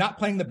yourself by not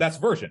playing the best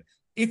version.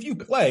 If you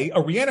play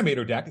a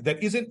Reanimator deck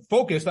that isn't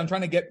focused on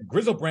trying to get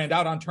Griselbrand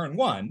out on turn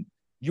 1,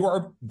 you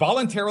are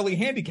voluntarily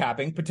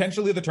handicapping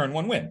potentially the turn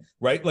 1 win,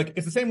 right? Like,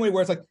 it's the same way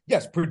where it's like,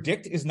 yes,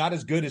 Predict is not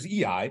as good as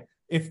EI.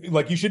 If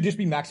like, you should just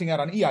be maxing out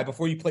on EI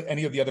before you play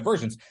any of the other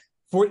versions.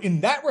 For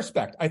in that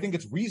respect, I think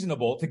it's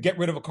reasonable to get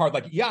rid of a card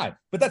like EI,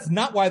 but that's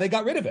not why they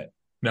got rid of it.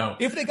 No,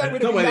 if they got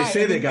rid of EI, they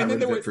say they got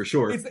rid of it for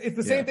sure. It's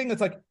the same thing.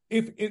 That's like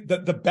if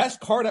the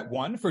best card at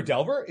 1 for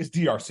Delver is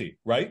DRC,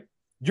 right?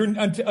 You're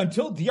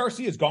until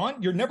DRC is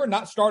gone, you're never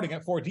not starting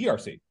at 4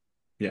 DRC.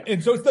 Yeah,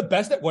 and so it's the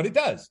best at what it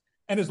does.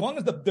 And as long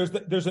as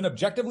there's an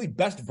objectively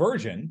best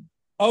version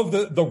of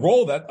the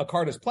role that a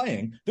card is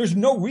playing, there's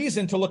no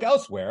reason to look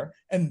elsewhere,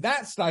 and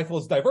that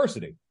stifles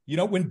diversity. You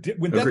know, when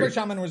Deathrite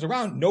Shaman was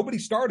around, nobody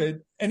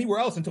started anywhere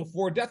else until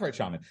 4 Deathrite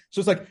Shaman. So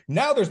it's like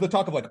now there's the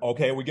talk of like,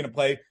 okay, are we going to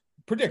play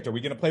Predict? Are we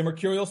going to play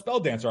Mercurial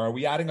Spelldancer? Are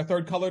we adding a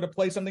third color to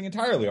play something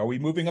entirely? Are we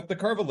moving up the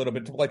curve a little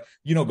bit to like,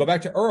 you know, go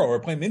back to Uro or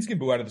play Minsc and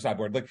Boo out of the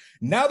sideboard? Like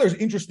now there's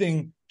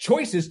interesting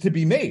choices to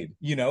be made.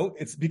 You know,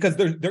 it's because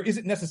there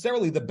isn't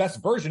necessarily the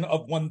best version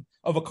of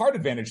a card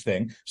advantage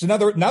thing. So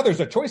now there's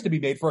a choice to be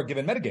made for a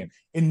given metagame.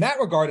 In that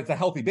regard, it's a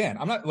healthy ban.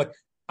 I'm not like,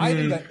 I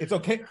think that it's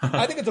okay.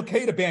 I think it's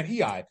okay to ban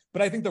EI,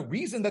 but I think the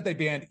reason that they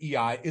banned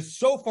EI is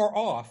so far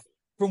off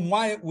from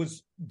why it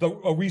was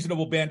a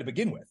reasonable ban to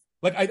begin with.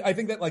 Like, I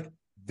think that like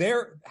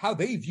how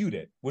they viewed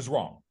it was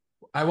wrong.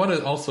 I want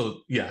to also,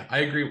 I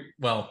agree.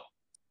 Well,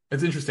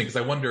 it's interesting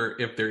because I wonder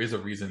if there is a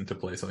reason to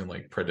play something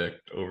like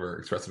Predict over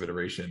Expressive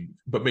Iteration,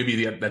 but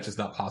maybe that's just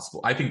not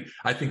possible. I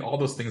think all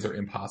those things are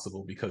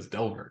impossible because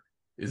Delver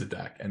is a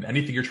deck, and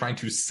anything you're trying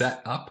to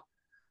set up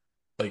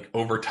like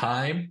over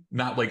time,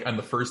 not like on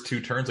the first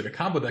 2 turns, like a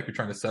combo deck you're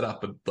trying to set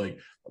up, but like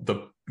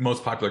the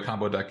most popular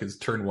combo deck is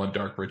turn 1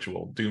 Dark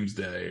Ritual,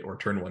 Doomsday, or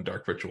turn 1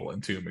 Dark Ritual,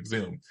 Entomb,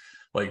 Exhume.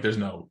 Like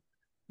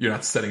you're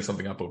not setting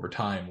something up over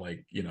time,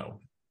 like, you know,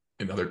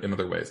 in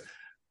other ways.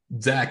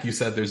 Zach, you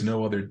said there's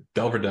no other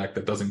Delver deck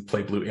that doesn't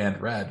play blue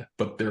and red,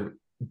 but the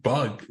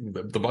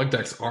bug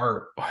decks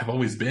have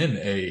always been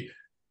a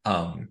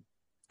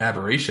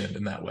aberration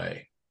in that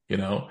way, you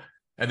know.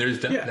 And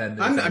there's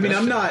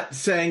I'm not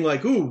saying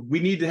like, ooh, we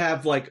need to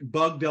have like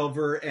Bug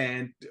Delver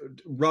and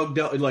Rug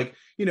Delver. Like,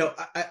 you know,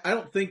 I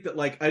don't think that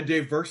like a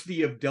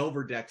diversity of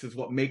Delver decks is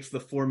what makes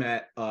the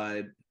format.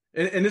 And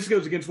this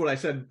goes against what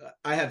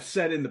I have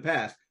said in the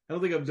past. I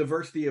don't think a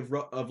diversity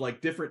of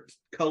like different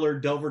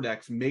colored Delver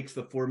decks makes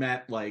the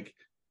format like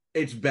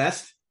its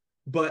best.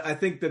 But I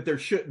think that there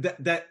should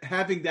that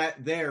having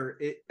that there,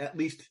 it at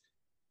least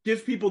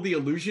gives people the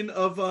illusion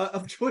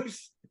of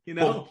choice. You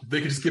know, well,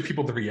 they could just give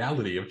people the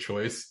reality of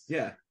choice.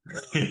 Yeah,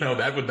 you know,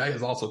 that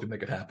is also something that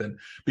could happen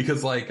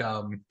because, like,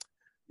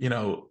 you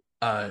know,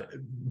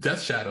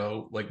 Death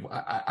Shadow, like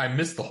I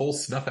missed the whole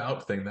snuff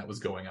out thing that was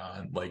going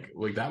on, like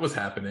that was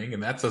happening,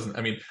 and that doesn't.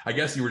 I mean, I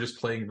guess you were just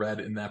playing red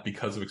in that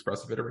because of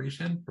Expressive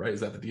Iteration, right? Is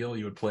that the deal?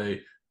 You would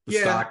play the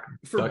stock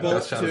for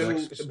Bolt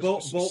too.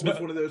 Bolt was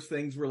one of those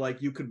things where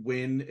like you could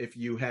win if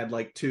you had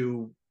like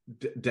 2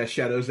 Death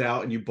Shadows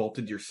out and you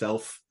bolted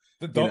yourself.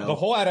 The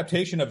whole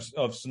adaptation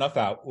of Snuff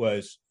Out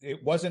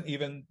it wasn't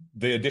even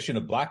the addition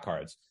of black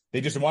cards.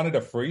 They just wanted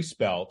a free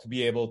spell to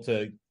be able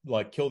to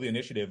like kill the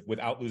initiative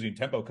without losing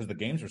tempo because the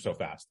games were so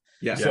fast.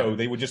 Yeah. So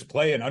they would just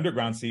play an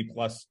Underground Sea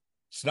plus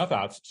Snuff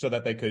Outs so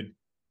that they could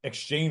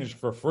exchange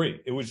for free.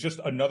 It was just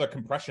another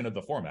compression of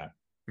the format.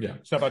 Yeah.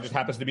 Snuff Out just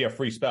happens to be a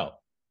free spell.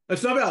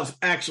 Snuff Out is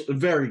actually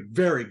very,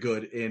 very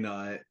good in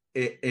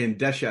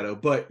Death Shadow,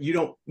 but you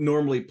don't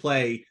normally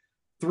play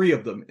 3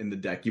 of them in the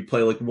deck. You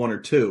play like 1 or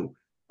 2.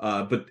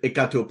 But it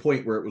got to a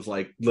point where it was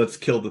like, let's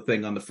kill the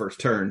thing on the first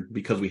turn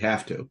because we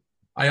have to.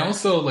 I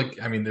also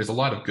there's a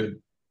lot of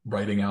good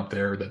writing out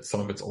there that some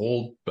of it's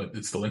old, but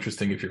it's still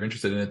interesting if you're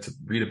interested in it to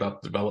read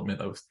about the development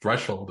of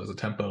Threshold as a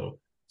tempo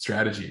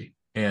strategy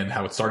and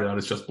how it started out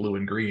as just blue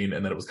and green.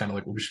 And then it was kind of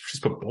like, well, we should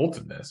just put Bolt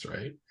in this,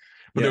 right?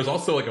 But there's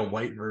also like a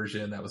white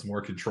version that was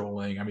more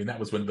controlling. I mean, that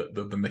was when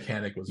the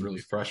mechanic was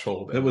really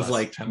Threshold. It was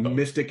like tempo.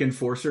 Mystic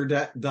Enforcer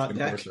deck.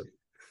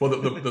 Well,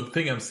 the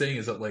thing I'm saying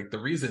is that like the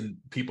reason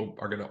people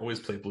are going to always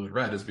play blue and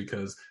red is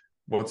because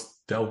what's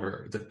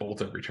Delver? It's a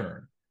bolt every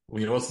turn. Well,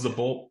 you know what else is a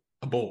bolt?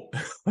 A bolt.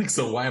 Like,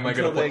 so why am I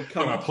going to play?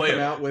 Come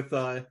out with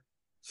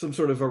some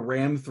sort of a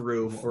ram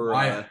through for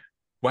why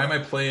am I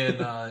playing?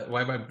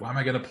 why am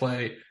I going to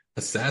play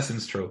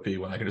Assassin's Trophy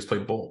when I can just play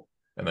bolt?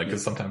 And like,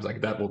 because sometimes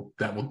like that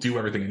will do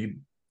everything I need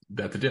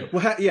that to do.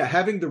 Well,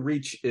 having the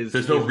reach is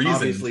there's no reason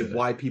obviously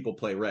why people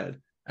play red.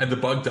 And the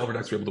bug Delver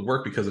decks were able to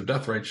work because of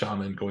Deathrite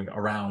Shaman going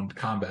around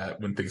combat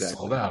when things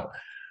sold out.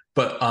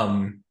 But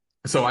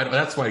so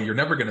that's why you're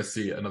never going to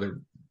see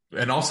another.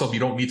 And also, you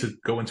don't need to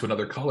go into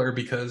another color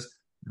because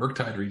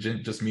Murktide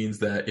Regent just means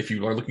that if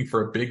you are looking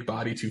for a big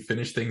body to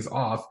finish things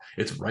off,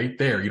 it's right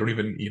there. You don't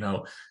even, you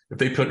know, if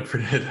they put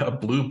a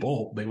blue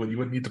bolt, you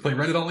wouldn't need to play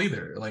red at all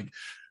either. Like,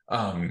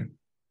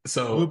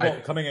 So Blue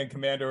Bolt coming in,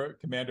 Commander.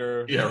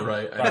 Yeah,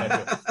 right.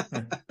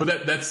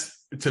 But that's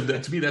to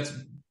me, that's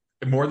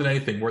more than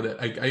anything. More than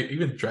I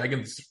even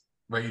Dragon's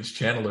Rage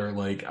Channeler.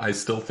 Like, I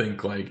still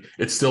think like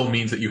it still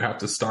means that you have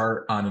to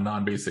start on a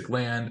non-basic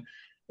land.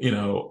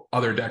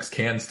 Other decks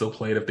can still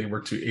play it if they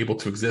were able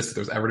to exist. If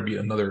there's ever to be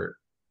another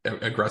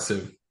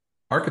aggressive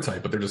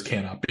archetype, but there just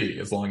cannot be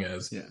as long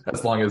as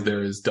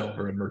there is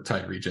Delver and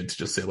Murktide Regent to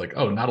just say like,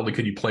 oh, not only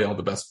can you play all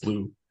the best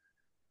blue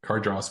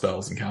card draw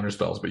spells and counter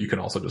spells, but you can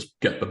also just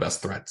get the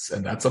best threats,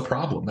 and that's a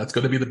problem. That's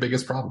going to be the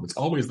biggest problem. It's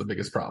always the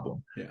biggest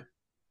problem. Yeah,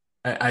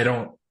 I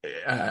don't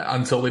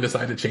until they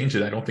decide to change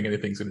it. I don't think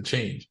anything's going to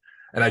change.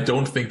 And I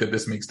don't think that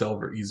this makes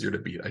Delver easier to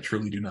beat. I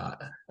truly do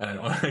not. And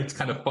it's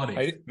kind of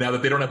funny now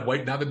that they don't have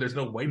white. Now that there's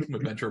no White Plume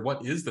Adventure,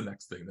 what is the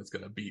next thing that's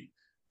going to beat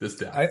this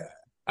deck?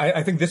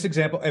 I think this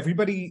example,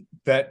 everybody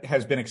that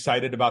has been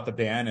excited about the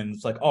ban and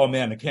it's like, oh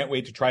man, I can't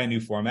wait to try a new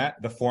format.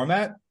 The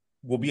format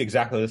will be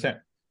exactly the same.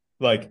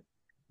 Like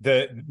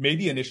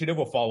maybe Initiative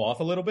will fall off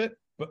a little bit,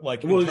 but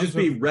like it'll just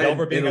be red.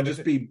 It'll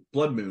just be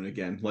Blood Moon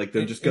again. Like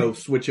they'll just go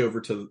switch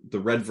over to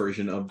the red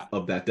version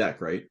of that deck,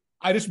 right?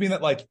 I just mean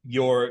that like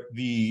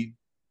the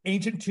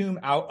Ancient Tomb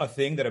out a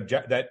thing that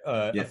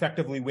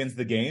effectively wins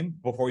the game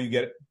before you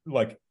get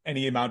like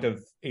any amount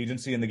of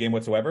agency in the game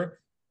whatsoever,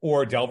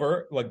 or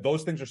Delver, like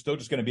those things are still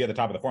just going to be at the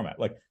top of the format.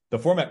 Like the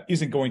format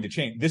isn't going to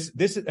change.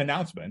 This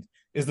announcement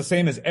is the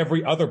same as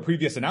every other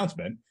previous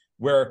announcement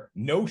where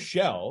no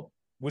shell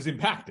was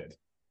impacted.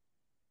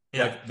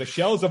 Yeah. Like the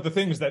shells of the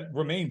things that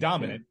remain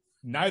dominant,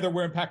 neither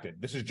were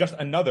impacted. This is just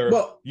another,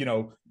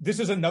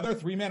 this is another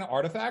 3-mana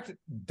artifact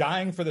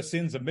dying for the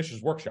sins of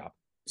Mishra's Workshop.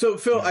 So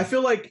Phil, I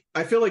feel like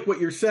what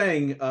you're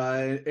saying,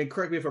 and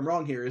correct me if I'm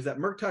wrong here, is that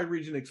Murktide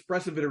Regent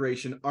Expressive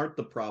Iteration aren't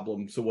the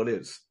problem. So what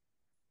is?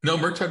 No,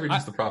 Murktide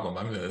Regent's the problem.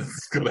 I'm going to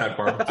go that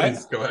far.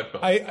 Please go ahead,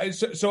 Phil. I'm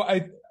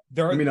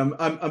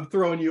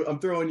throwing you a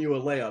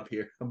layup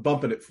here. I'm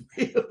bumping it for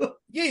you.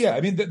 Yeah.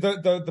 I mean,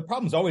 the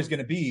problem's always going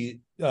to be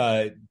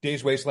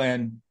Daze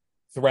Wasteland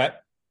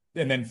threat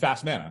and then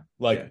fast mana,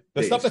 like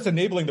the stuff that's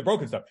enabling the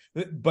broken stuff.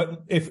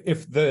 But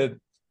if the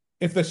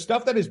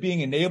stuff that is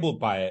being enabled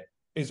by it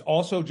is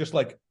also just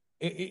like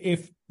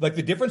if like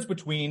the difference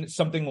between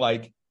something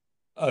like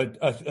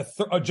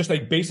just a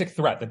basic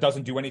threat that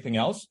doesn't do anything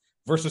else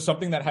versus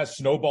something that has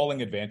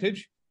snowballing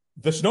advantage.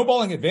 The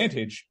snowballing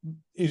advantage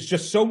is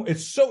just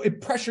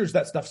it pressures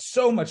that stuff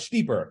so much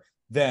steeper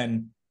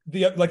than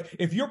the like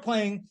if you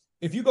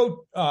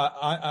go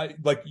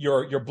like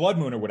your Blood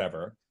Moon or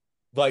whatever,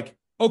 like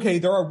okay,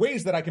 there are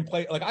ways that I can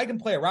play, like I can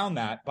play around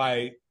that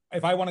by,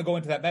 if I want to go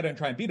into that meta and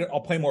try and beat it,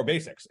 I'll play more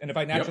basics. And if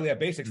I naturally have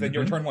basics, then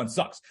your turn one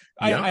sucks.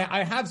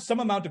 I have some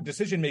amount of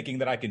decision making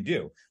that I can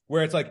do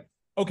where it's like,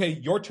 okay,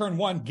 your turn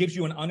one gives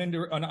you an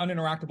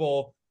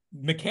uninteractable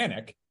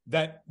mechanic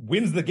that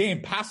wins the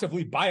game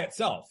passively by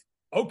itself.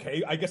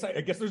 Okay, I guess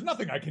there's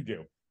nothing I can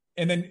do.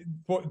 And then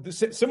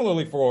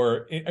similarly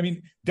for, I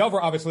mean, Delver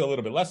obviously a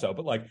little bit less so,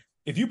 but like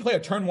if you play a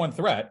turn one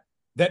threat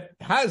that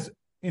has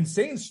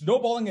insane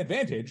snowballing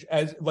advantage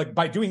as like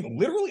by doing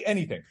literally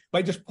anything,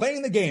 by just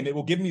playing the game, it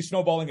will give me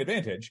snowballing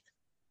advantage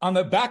on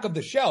the back of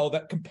the shell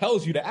that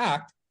compels you to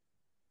act.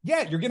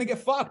 Yeah, you're gonna get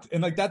fucked,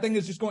 and like that thing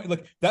is just going,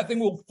 like that thing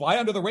will fly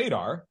under the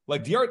radar.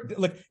 Like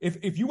like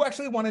if you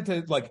actually wanted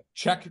to like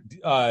check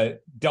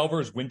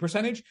Delver's win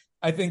percentage,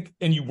 I think,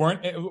 and you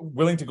weren't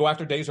willing to go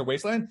after Daze or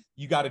Wasteland,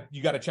 you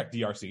gotta check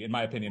DRC, in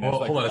my opinion.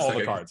 Well, like all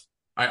the cards.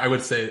 I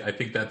would say I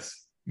think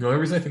that's the only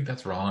reason I think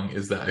that's wrong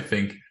is that I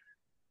think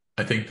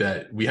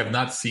that we have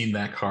not seen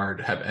that card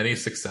have any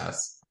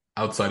success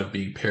outside of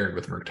being paired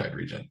with Murktide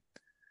Regent,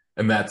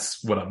 and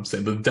that's what I'm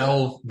saying. The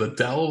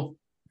Delve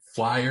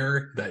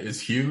flyer that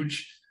is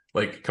huge.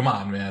 Like, come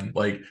on, man.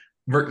 Like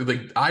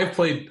I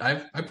played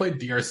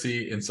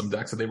DRC in some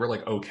decks and they were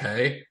like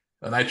okay,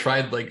 and I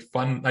tried like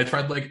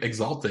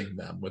exalting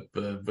them with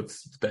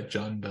that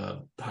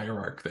Jund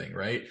hierarch thing,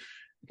 right?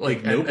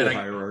 Like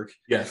hierarch.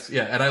 Yes,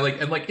 yeah, and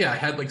I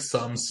had like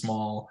some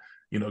small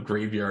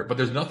graveyard, but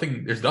there's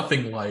nothing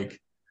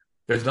like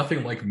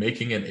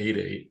making an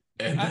 8/8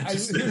 and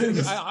just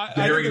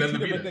daring them to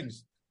beat it.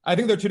 I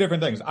think they're two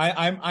different things.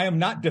 I am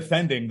not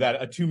defending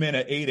that a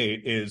 2-mana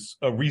 8/8 is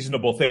a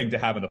reasonable thing to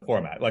have in the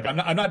format. Like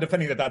I'm not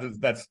defending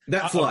that's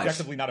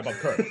objectively not above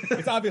curve.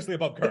 It's obviously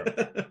above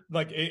curve.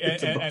 Like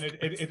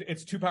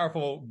it's too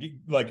powerful,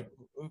 like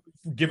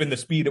given the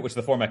speed at which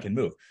the format can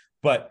move.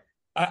 But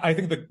I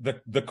think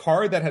the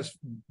card that has,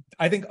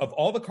 I think of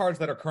all the cards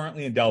that are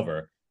currently in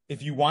Delver,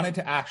 if you wanted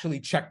to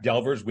actually check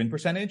Delver's win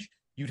percentage,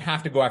 you'd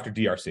have to go after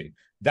DRC.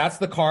 That's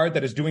the card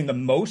that is doing the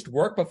most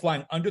work but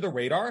flying under the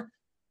radar.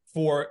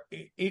 For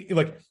it,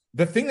 like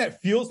the thing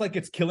that feels like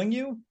it's killing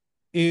you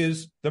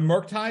is the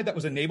Murktide that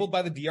was enabled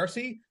by the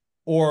DRC,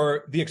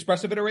 or the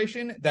expressive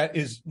iteration that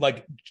is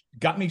like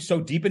got me so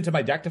deep into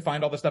my deck to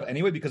find all this stuff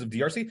anyway because of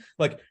DRC.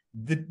 Like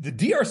the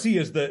DRC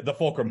is the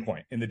fulcrum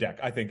point in the deck,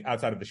 I think,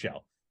 outside of the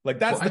shell. Like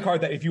that's the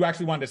card that if you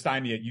actually wanted to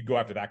stymie it, you'd go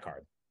after that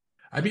card.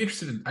 I'd be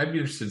interested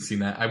in seeing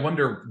that. I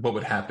wonder what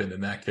would happen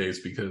in that case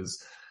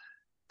because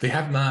they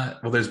have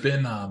not. Well, there's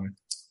been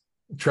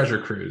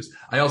Treasure Cruise.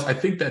 I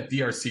think that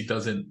DRC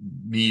doesn't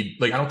need,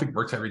 like, I don't think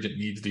Murktide Regent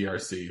needs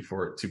DRC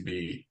for it to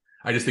be.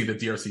 I just think that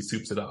DRC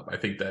soups it up. I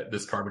think that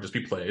this card would just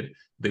be played.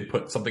 They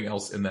put something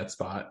else in that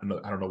spot, and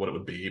I don't know what it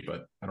would be,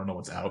 but I don't know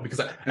what's out because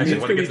I want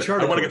to get to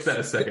that in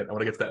a second.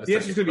 The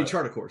answer's going to be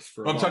Charter Course.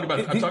 I'm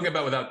talking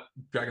about without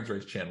Dragon's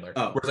Rage Channeler.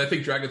 Oh. Whereas I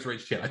think Dragon's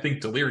Rage Channeler, I think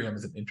Delirium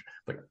is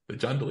like the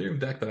John Delirium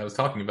deck that I was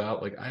talking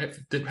about. Like I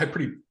had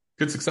pretty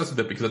good success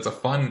with it because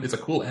it's a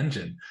cool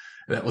engine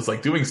that was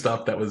like doing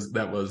stuff that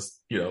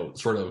was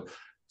sort of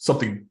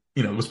something.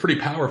 It was pretty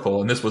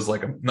powerful, and this was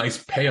like a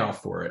nice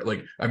payoff for it.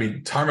 Like, I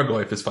mean,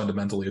 Tarmogoyf is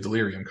fundamentally a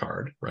Delirium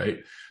card, right?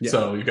 Yeah.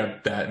 So you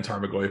got that in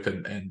Tarmogoyf,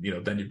 and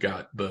then you've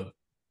got the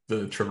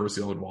Traverse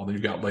the Elven Wall, then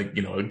you've got like,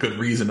 a good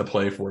reason to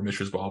play for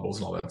Mishra's Baubles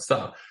and all that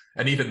stuff.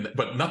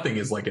 But nothing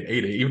is like an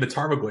 8/8. Even the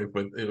Tarmogoyf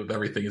with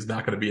everything is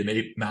not going to be an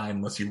 8/9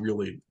 unless you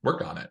really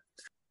work on it.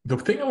 The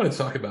thing I want to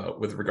talk about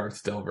with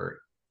regards to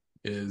Delver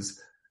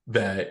is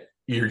that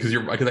I don't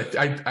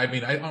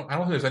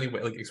think there's any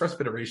way, like, Expressive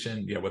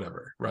Iteration, yeah,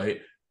 whatever,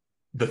 right?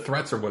 The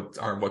threats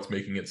are what's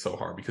making it so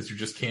hard because you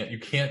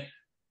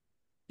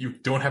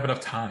don't have enough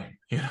time,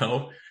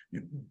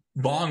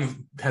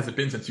 Long has it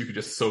been since you could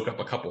just soak up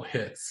a couple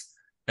hits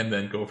and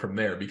then go from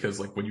there, because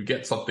like when you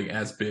get something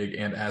as big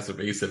and as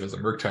evasive as a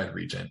Murktide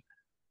Regent,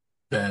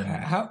 then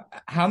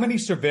how many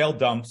surveil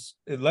dumps,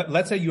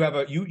 let's say you have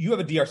a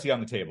DRC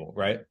on the table,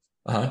 right?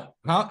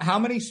 Uh-huh. How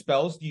many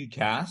spells do you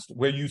cast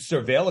where you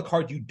surveil a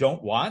card you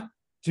don't want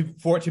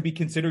for it to be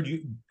considered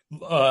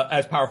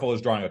as powerful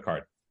as drawing a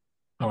card?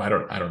 Oh, I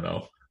don't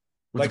know.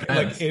 Like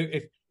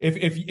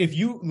if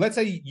you, let's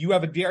say you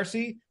have a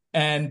DRC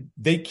and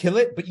they kill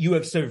it, but you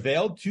have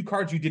surveilled 2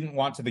 cards you didn't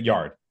want to the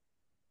yard,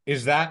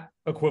 is that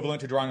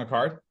equivalent to drawing a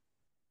card?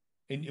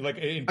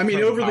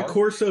 Over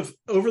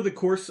the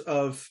course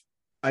of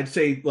I'd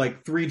say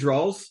like 3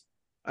 draws,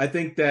 I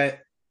think that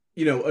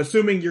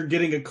assuming you're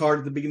getting a card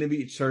at the beginning of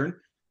each turn,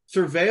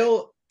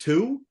 surveil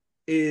 2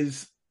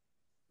 is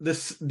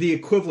the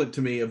equivalent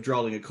to me of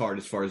drawing a card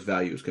as far as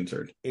value is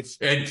concerned. It's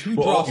 2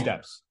 draw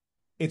steps.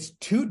 It's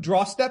 2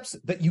 draw steps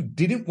that you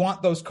didn't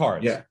want those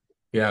cards. Yeah.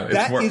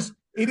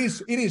 It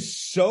is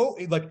so,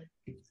 like,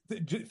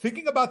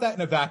 thinking about that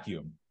in a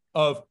vacuum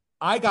of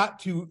I got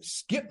to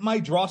skip my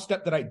draw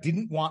step that I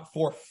didn't want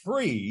for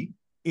free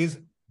is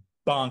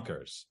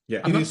bonkers.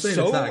 Yeah. I'm not saying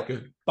it's not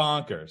good.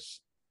 Bonkers.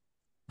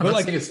 But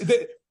like,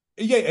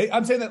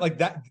 I'm saying that, like,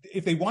 that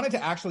if they wanted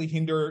to actually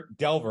hinder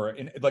Delver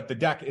in like the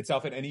deck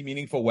itself in any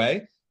meaningful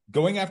way,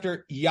 going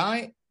after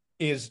EI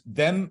is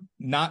them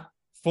not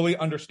fully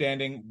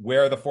understanding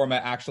where the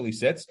format actually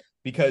sits,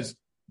 because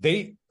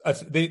they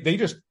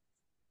just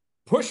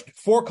pushed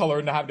 4-color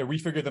into having to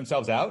refigure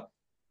themselves out.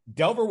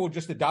 Delver will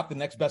just adopt the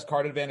next best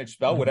card advantage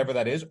spell, whatever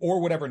that is,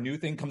 or whatever new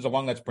thing comes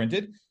along that's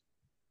printed.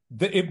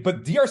 But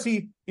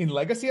DRC in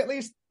Legacy at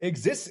least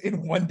exists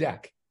in one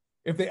deck.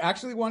 If they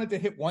actually wanted to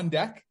hit one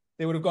deck,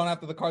 they would have gone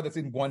after the card that's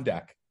in one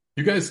deck.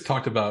 You guys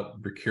talked about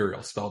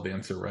Mercurial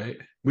Spelldancer, right?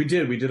 We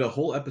did. We did a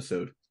whole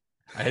episode.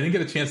 I didn't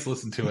get a chance to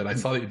listen to it. I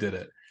saw that you did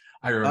it.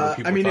 I remember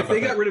people if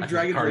they got rid of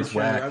Dragon's Rage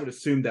Channeler, I would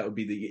assume that would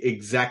be the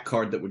exact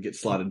card that would get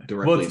slotted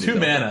directly. Well, it's 2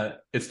 mana.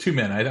 It's 2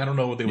 mana. I don't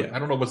know what they would. I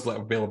don't know what's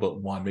available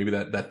at 1. Maybe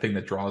that thing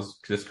that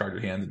discard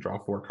your hand and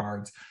draw 4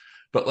 cards.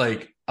 But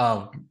like,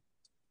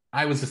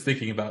 I was just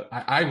thinking about.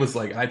 I was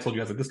like, I told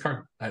you guys like this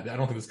card. I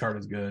don't think this card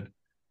is good.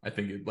 I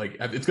think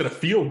it's gonna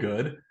feel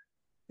good,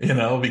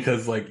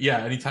 because like, yeah,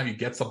 anytime you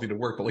get something to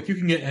work, but like you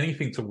can get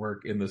anything to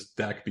work in this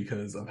deck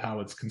because of how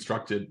it's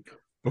constructed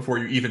before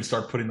you even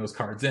start putting those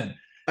cards in.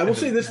 I will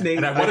say this,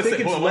 Nate. I think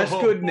it's less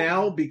good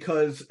now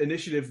because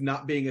initiative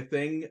not being a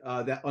thing,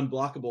 that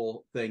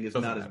unblockable thing is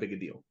not as big a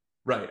deal.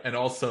 Right. And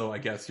also, I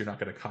guess you're not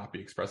going to copy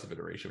Expressive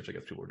Iteration, which I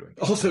guess people are doing.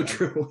 Also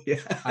true. Yeah.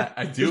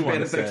 I do want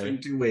to say in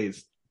 2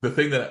 ways. The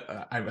thing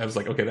that I was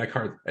like, okay, that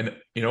card, and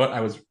you know what?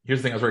 Here's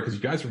the thing I was right, because you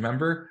guys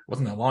remember, it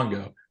wasn't that long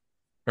ago.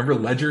 Remember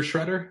Ledger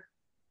Shredder?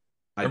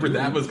 Remember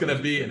that was going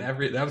to be that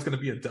was going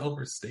to be a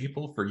Delver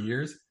staple for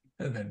years,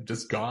 and then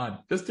just gone.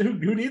 Just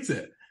who needs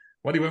it?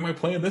 What am I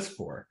playing this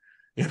for?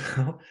 And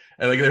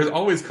like, there's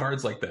always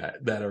cards like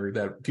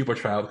that people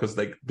try out because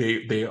like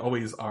they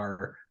always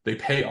are. They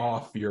pay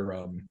off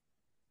your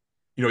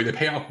they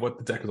pay off what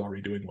the deck is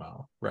already doing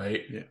well,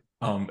 right? Yeah.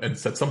 And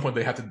so at some point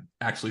they have to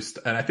actually,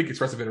 and I think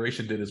Expressive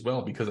Iteration did as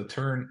well, because a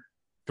turn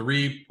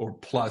 3 or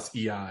plus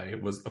EI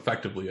was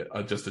effectively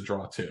just a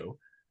draw 2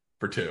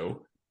 for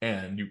 2,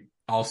 and you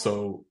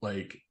also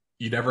like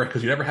you never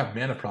have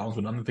mana problems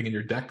when nothing in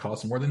your deck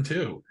costs more than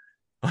 2.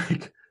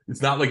 Like,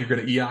 it's not like you're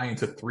going to EI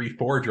into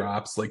 3/4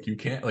 drops like you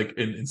can't, like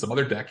in some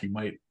other deck you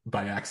might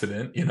by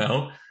accident,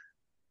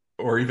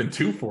 or even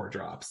 2/4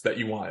 drops that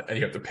you want, and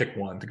you have to pick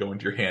one to go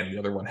into your hand, and the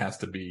other one has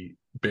to be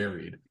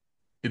buried.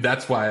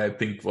 That's why I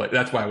think, like,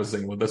 that's why I was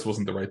saying, well, this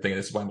wasn't the right thing. And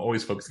this is why I'm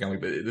always focusing on,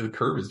 like, the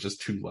curve is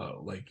just too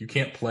low. Like, you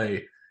can't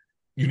play,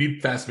 you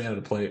need fast mana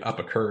to play up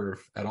a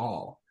curve at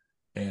all.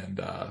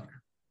 And,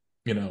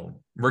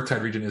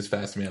 Murktide Regent is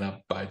fast mana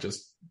by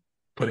just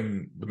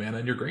putting the mana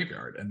in your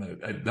graveyard.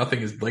 And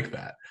nothing is like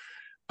that.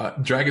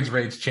 Dragon's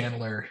Rage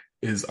Channeler,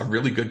 is a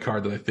really good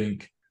card that I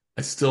think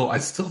I still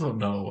don't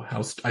know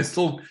how I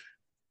still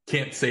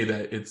can't say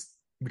that it's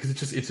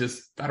because it's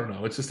just I don't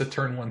know. It's just a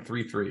turn 1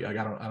 3/3. Like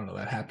I don't know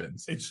that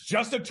happens. It's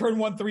just a turn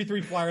 1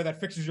 3/3 flyer that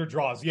fixes your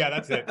draws. Yeah,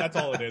 that's it. That's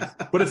all it is.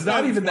 But it's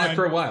not even that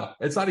for a while.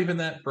 It's not even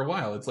that for a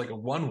while. It's like a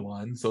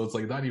 1/1, so it's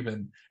like not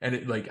even. And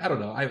it like I don't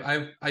know.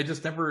 I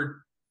just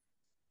never.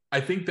 I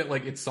think that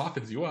like it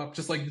softens you up,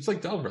 just like it's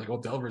like Delver. Like, well,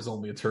 Delver's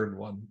only a turn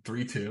 1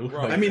 3/2.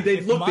 Right. I mean,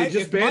 they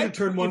just banned a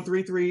turn 1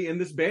 3/3 in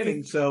this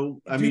banning.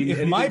 So I mean,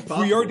 if my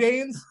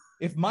preordains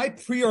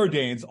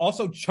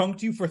also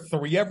chunked you for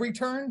 3 every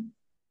turn,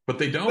 but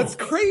they don't. That's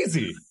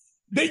crazy.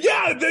 They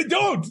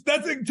don't.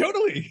 That's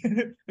totally.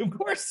 Of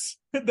course,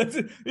 that's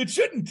it. It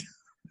shouldn't.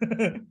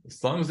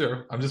 As long as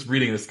I'm just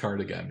reading this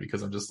card again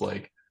because I'm just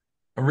like.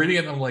 I'm reading it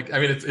and I'm like, I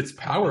mean, it's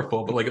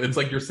powerful, but like, it's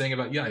like you're saying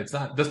about, it's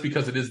not just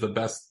because it is the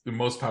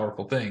most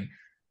powerful thing.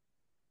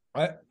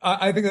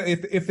 I think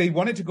that if they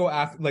wanted to go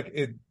after,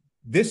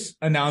 this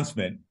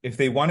announcement, if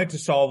they wanted to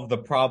solve the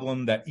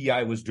problem that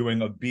EI was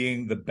doing of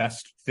being the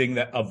best thing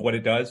of what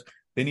it does,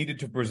 they needed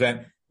to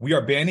present, we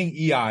are banning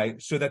EI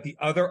so that the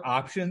other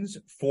options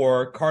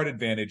for card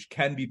advantage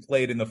can be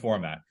played in the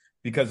format.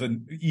 Because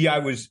EI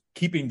was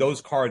keeping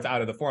those cards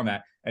out of the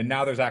format, and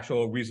now there's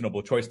actual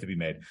reasonable choice to be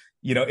made.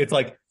 It's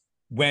like,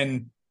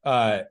 when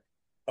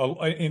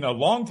in a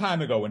long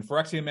time ago when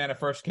Phyrexian Mana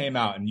first came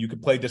out and you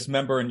could play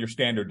Dismember in your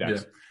standard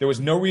decks, there was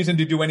no reason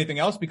to do anything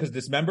else because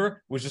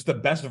Dismember was just the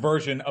best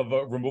version of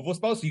a removal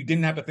spell, so you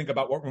didn't have to think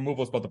about what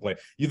removal spell to play.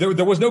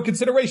 There was no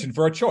consideration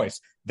for a choice.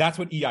 That's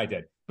what EI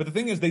did. But the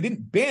thing is, they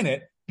didn't ban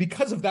it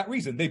because of that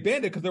reason. They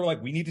banned it because they were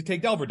like, we need to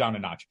take Delver down a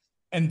notch.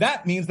 And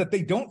that means that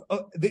they don't,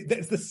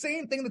 it's the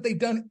same thing that they've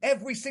done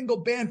every single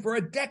ban for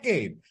a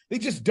decade. They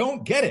just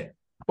don't get it.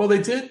 Well,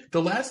 they did.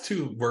 The last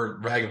two were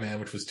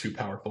Ragavan, which was too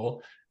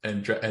powerful,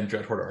 and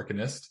Dreadhorde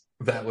Arcanist.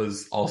 That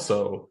was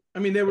also. I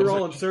mean, they were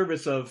all in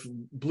service of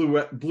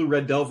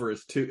blue-red Delver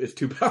is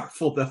too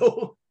powerful,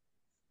 though.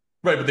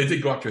 Right, but they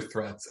did go after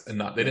threats, and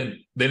they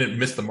didn't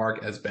miss the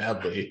mark as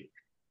badly.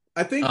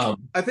 I think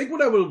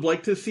what I would have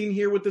liked to have seen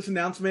here with this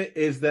announcement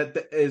is that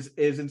is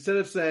instead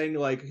of saying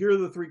like, here are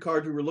the 3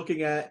 cards we were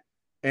looking at,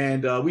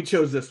 and we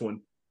chose this one,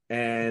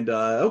 and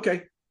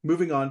okay.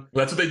 Moving on.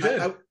 Well, that's what they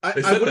did.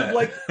 I would have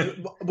liked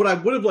what I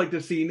would have liked to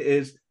have seen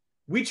is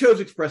we chose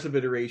Expressive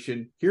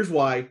Iteration. Here's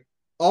why.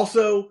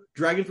 Also,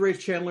 Dragon's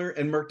Rage Chandler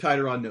and Murktide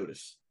are on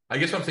notice. I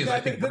guess what I'm saying is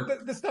I think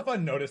the stuff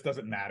on notice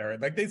doesn't matter.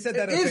 Like they said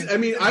that. I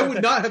mean, I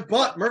would not have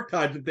bought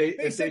Murktide if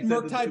they said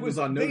Murktide was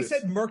on notice. They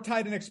said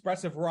Murktide and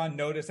Expressive were on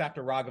notice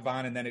after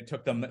Ragavan, and then it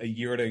took them a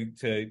year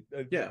to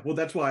well,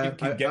 that's why I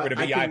get rid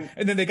of EI,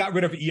 and then they got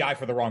rid of EI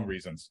for the wrong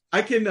reasons.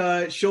 I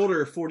can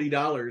shoulder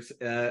 $40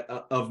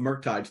 of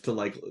Murktides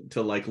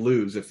to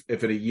lose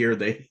if in a year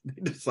they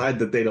decide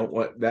that they don't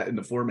want that in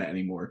the format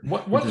anymore.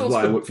 Which is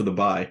why I went for the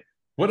buy.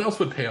 What else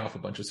would pay off a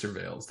bunch of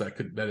surveils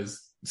that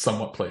is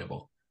somewhat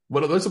playable?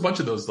 There's a bunch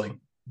of those like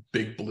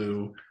big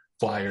blue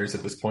flyers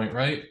at this point,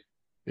 right?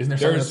 Isn't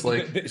there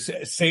something that's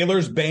like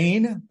Sailor's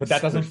Bane, but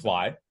that doesn't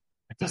fly.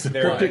 It doesn't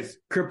fly.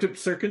 Cryptic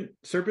Serpent.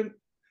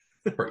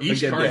 For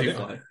each card you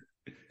fly.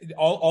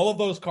 All of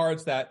those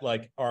cards that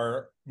like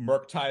are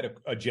Murktide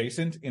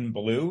adjacent in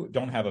blue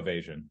don't have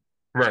evasion.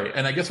 Right,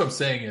 and I guess what I'm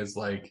saying is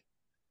like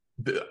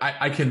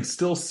I can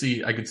still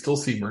see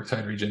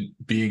Murktide Regent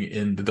being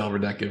in the Delver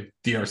deck if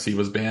DRC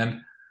was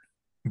banned,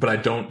 but I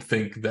don't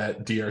think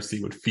that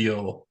DRC would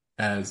feel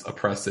as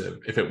oppressive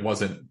if it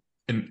wasn't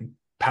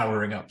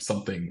powering up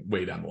something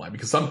way down the line.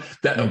 Because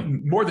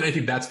more than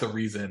anything, that's the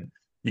reason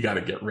you got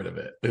to get rid of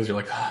it. Because you're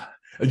like,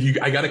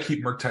 I got to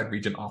keep Murktide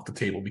Regent off the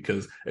table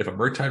because if a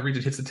Murktide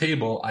Regent hits the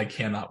table, I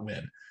cannot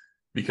win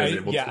because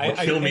it will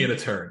kill me in a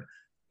turn.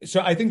 So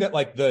I think that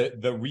like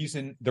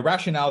the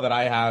rationale that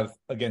I have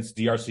against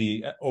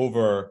DRC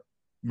over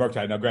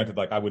Murktide. Now, granted,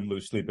 like I wouldn't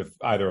lose sleep if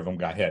either of them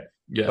got hit.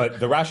 Yeah.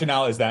 But the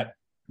rationale is that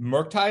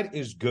Murktide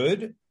is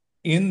good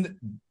in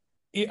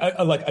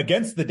like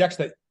against the decks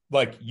that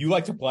like you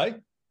like to play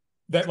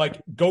that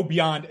like go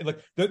beyond like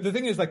the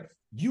thing is like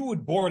you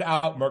would board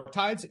out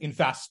Murktides in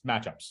fast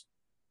matchups,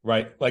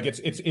 right? Like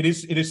it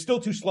is still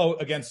too slow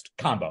against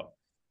combo,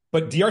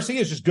 but DRC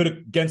is just good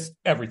against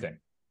everything.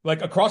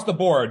 Like across the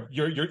board,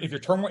 if your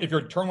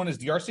turn one is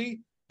DRC,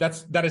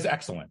 that is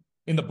excellent.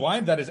 In the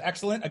blind, that is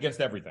excellent against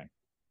everything.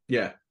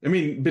 Yeah. I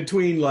mean,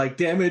 between like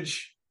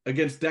damage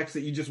against decks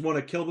that you just want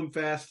to kill them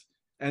fast,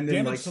 and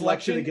then like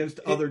selection against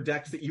other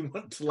decks that you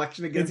want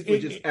selection against,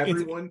 which is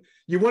everyone.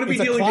 You want to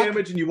be dealing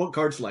damage and you want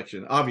card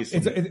selection,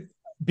 obviously.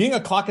 Being a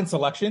clock and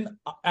selection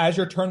as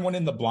your turn one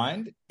in the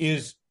blind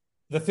is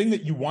the thing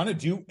that you want to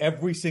do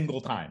every single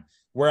time.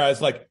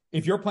 Whereas, like,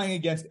 if you're playing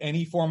against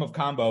any form of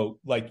combo,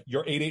 like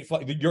your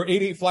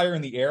 8/8 flyer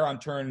in the air on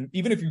turn,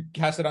 even if you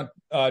cast it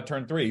on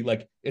turn 3,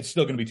 like it's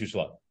still going to be too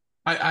slow.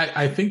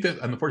 I think that,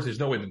 unfortunately, there's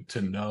no way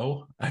to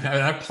know. I mean,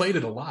 I played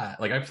it a lot.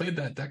 Like, I played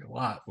that deck a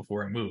lot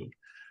before I moved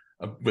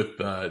with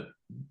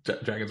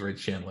Dragon's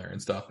Rage Chandler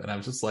and stuff. And I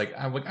was just like,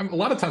 I'm a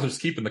lot of times I'm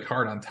just keeping the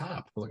card on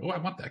top. I was like, oh, I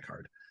want that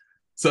card.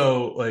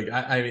 So like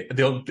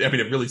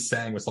it really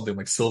sang with something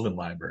like Sylvan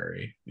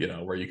Library,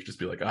 where you could just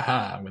be like,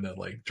 aha, I'm gonna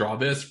like draw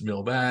this,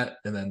 mill that,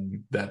 and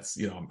then that's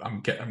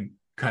I'm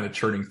kind of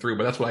churning through.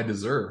 But that's what I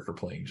deserve for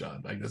playing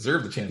John. I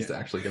deserve the chance to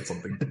actually get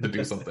something to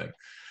do something.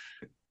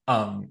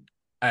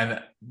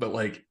 But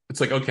like it's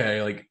like,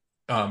 okay, like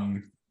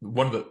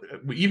one of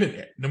the,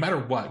 even no matter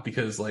what,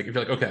 because like if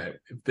you're like, okay,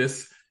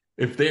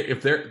 if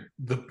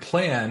the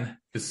plan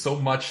is so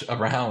much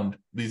around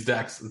these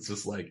decks, it's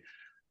just like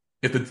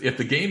if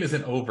the game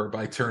isn't over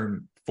by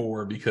turn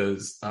 4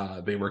 because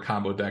they were a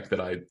combo deck that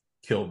I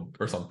killed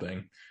or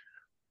something,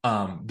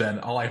 then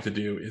all I have to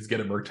do is get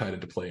a Murktide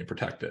into play and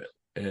protect it.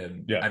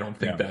 And I don't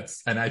think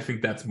I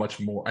think that's much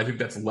more, I think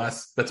that's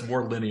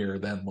more linear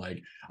than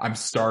like, I'm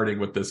starting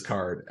with this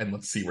card and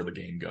let's see where the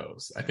game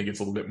goes. I think it's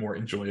a little bit more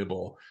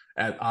enjoyable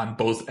on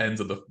both ends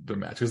of the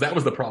match, because that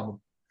was the problem.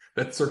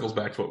 That circles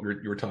back to what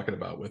you were talking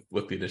about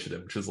with the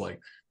initiative, which is like,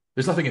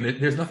 there's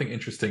nothing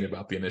interesting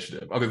about the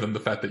initiative other than the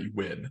fact that you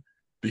win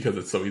because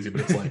it's so easy.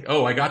 But it's like,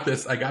 oh, I got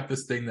this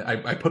thing that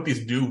I put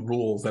these new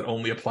rules that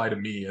only apply to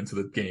me into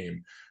the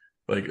game.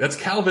 Like, that's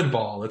Calvin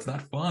Ball. It's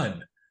not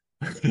fun.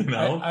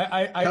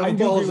 Calvin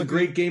Ball is a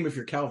great game if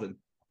you're Calvin.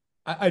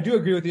 I do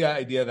agree with the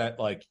idea that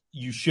like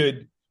you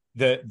should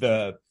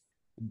the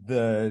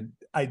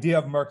idea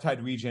of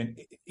Murktide Regent,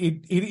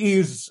 it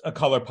is a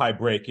color pie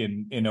break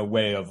in a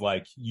way of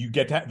like you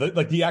get to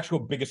like the actual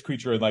biggest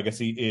creature in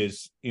Legacy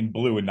is in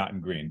blue and not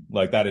in green.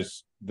 Like that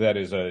is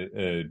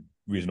a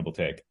reasonable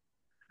take.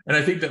 And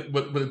I think that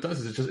what it does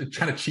is it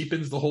kind of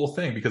cheapens the whole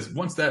thing, because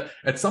once that,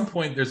 at some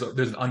point there's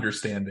an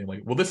understanding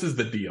like, well, this is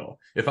the deal.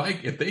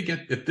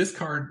 If this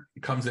card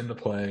comes into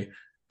play,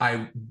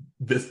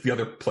 the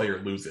other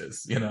player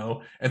loses,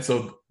 and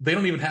so they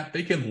don't even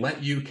they can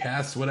let you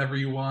cast whatever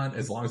you want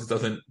as long as it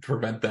doesn't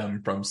prevent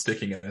them from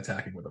sticking and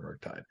attacking with a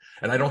Murktide.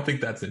 And I don't think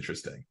that's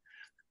interesting.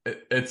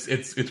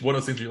 It's one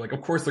of those things where you're like,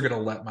 of course they're going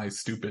to let my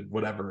stupid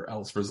whatever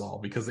else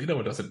resolve, because they know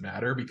it doesn't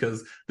matter,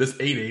 because this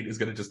 8/8 is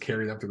going to just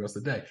carry them through the rest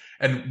of the day.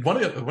 And one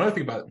other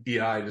thing about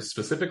EI just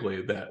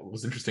specifically that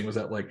was interesting was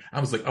that like, I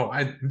was like,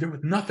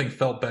 nothing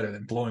felt better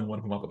than blowing one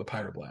of them up with a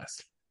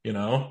Pyroblast,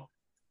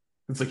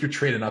 It's like you're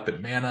trading up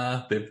in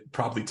mana. They've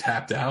probably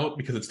tapped out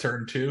because it's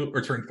turn 2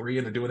 or turn 3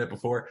 and they're doing it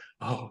before.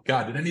 Oh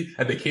God, and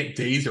they can't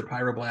daze your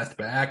Pyroblast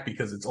back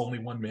because it's only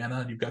 1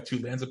 mana and you've got 2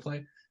 lands at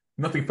play.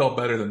 Nothing felt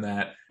better than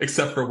that,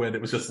 except for when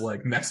it was just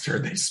like next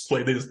turn they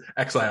just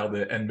exiled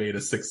it and made a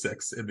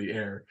 6/6 in the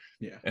air.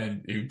 Yeah.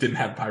 And you didn't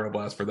have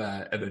Pyroblast for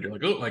that. And then you're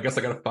like, oh, I guess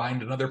I got to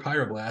find another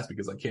Pyroblast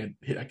because I can't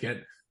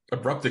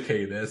Abrupt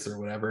Decay this or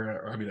whatever.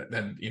 Or, I mean,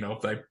 then,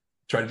 if I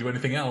try to do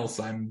anything else,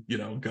 I'm,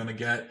 gonna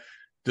get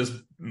just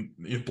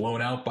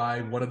blown out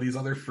by one of these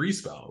other free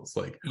spells,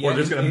 or they're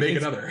just going to make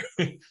another.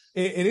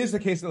 It is the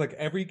case that like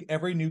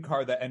every new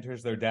card that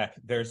enters their deck,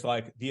 there's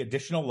like the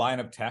additional line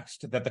of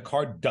text that the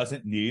card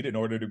doesn't need in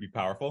order to be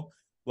powerful.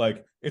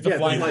 Like it's a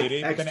flying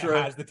lady, but then it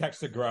has the text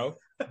to grow.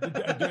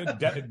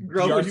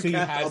 DRC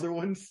has other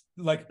ones.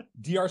 Like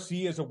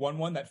DRC is a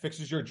 1/1 that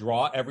fixes your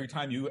draw every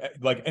time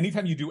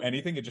anytime you do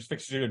anything, it just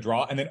fixes your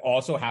draw, and then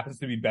also happens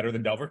to be better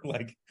than Delver.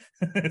 Like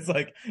it's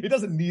like it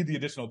doesn't need the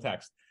additional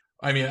text.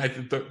 I mean, I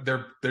think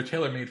they're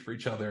tailor made for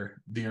each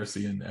other,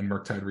 DRC and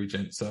Murktide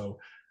Regent. So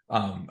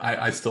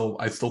I still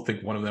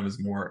think one of them is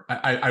more.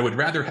 I would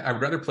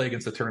rather play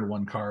against a turn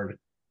 1 card,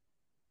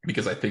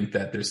 because I think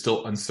that there's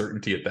still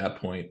uncertainty at that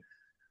point,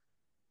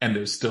 and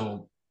it's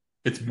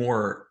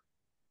more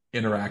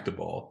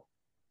interactable,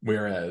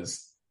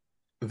 whereas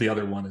the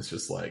other one is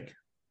just like,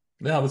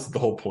 no, this is the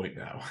whole point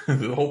now.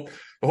 the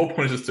whole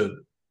point is just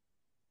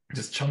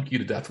to chunk you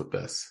to death with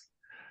this.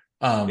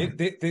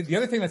 The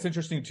other thing that's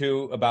interesting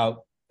too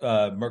about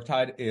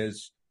Murktide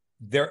is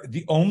they're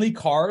the only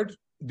cards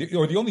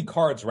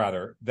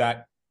rather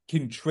that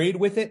can trade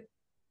with it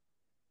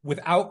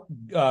without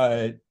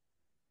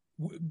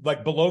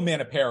like below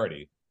mana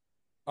parity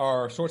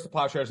are Swords to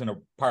Plowshares and a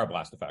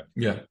Pyroblast effect.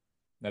 Yeah,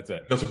 that's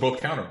it. Those are both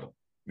counterable.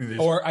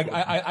 Or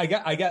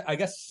I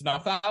guess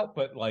Snuff Out,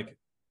 but like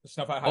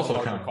Snuff Out has a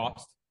larger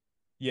cost.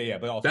 Yeah,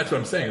 but also that's what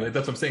I'm saying. Like,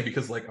 that's what I'm saying,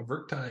 because like a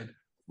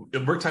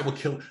Murktide will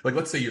kill, like,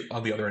 let's say you're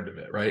on the other end of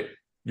it, right?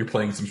 You're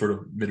playing some sort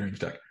of mid-range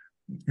deck.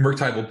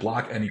 Murktide will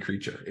block any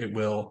creature. It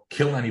will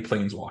kill any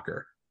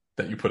Planeswalker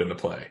that you put into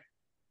play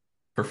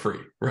for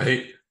free,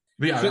 right?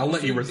 But yeah, I'll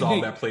let you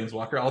resolve that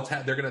Planeswalker.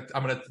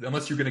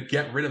 Unless you're gonna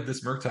get rid of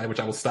this Murktide, which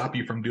I will stop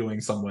you from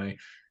doing some way.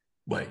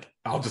 Like,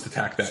 I'll just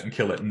attack that and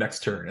kill it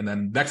next turn, and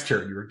then next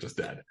turn you're just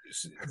dead.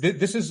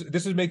 This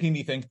is making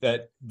me think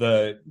that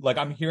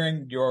I'm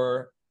hearing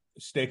your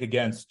stake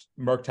against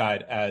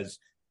Murktide as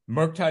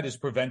Murktide is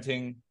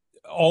preventing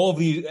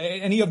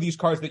any of these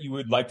cards that you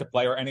would like to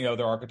play, or any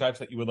other archetypes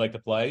that you would like to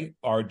play,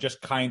 are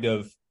just kind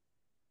of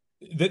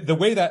the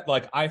way that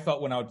like I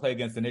felt when I would play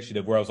against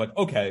Initiative, where I was like,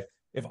 okay,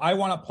 if I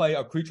want to play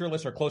a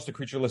creatureless or close to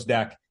creatureless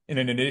deck in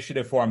an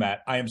Initiative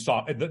format, I am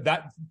soft.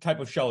 That type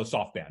of shell is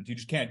soft banned. You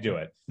just can't do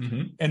it.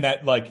 Mm-hmm. And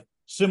that like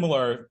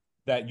similar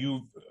that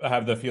you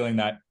have the feeling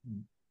that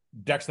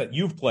decks that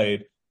you've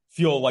played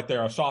feel like they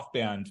are soft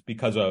banned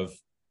because of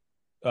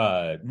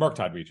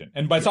Murktide region.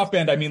 And by soft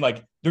banned, I mean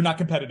like they're not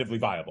competitively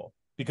viable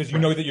because you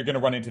know that you're going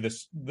to run into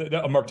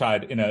a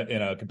Murktide in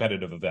a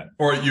competitive event.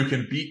 Or you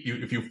can beat you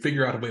if you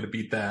figure out a way to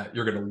beat that,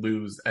 you're going to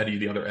lose any of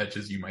the other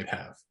edges you might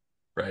have,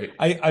 right?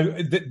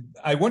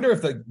 I wonder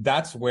if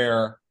that's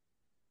where,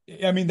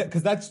 I mean,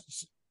 because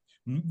that's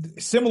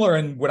similar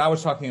in what I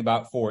was talking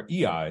about for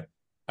EI.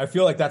 I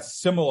feel like that's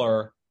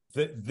similar.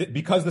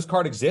 Because this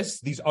card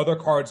exists, these other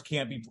cards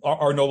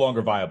are no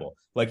longer viable.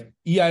 Like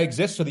EI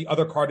exists, so the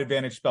other card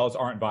advantage spells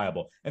aren't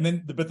viable. And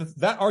then,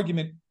 that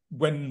argument,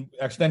 when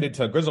extended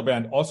to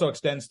Griselbrand, also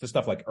extends to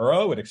stuff like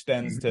Uro. It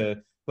extends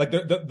to like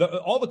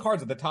all the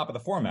cards at the top of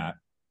the format.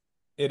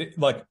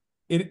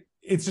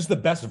 It's just the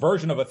best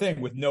version of a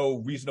thing with no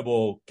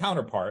reasonable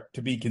counterpart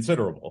to be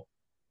considerable.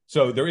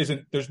 So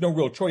there's no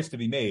real choice to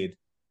be made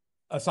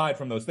aside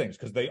from those things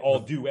because they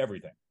all do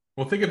everything.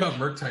 Well, think about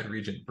Murktide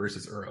Regent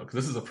versus Uro, because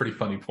this is a pretty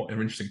funny point,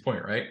 an interesting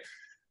point, right?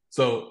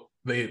 So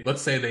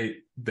let's say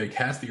they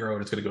cast the Uro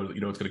and it's going to go to,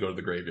 it's going to go to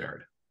the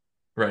graveyard,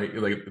 right?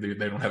 Like they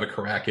don't have a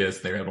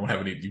Karakas, they don't have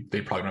any, they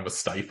probably don't have a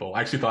Stifle.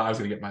 I actually thought I was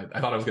going to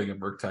get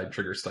Murktide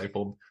trigger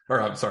stifled,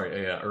 or I'm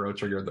sorry, a Uro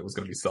trigger that was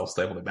going to be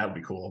self-stifled, and that would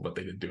be cool, but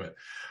they didn't do it.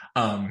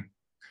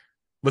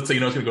 Let's say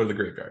it's going to go to the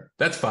graveyard.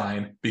 That's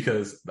fine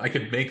because I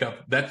could make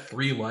up that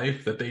 3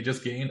 life that they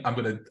just gained. I'm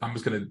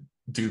just going to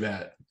do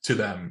that to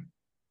them.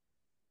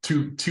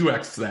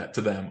 2x that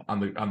to them on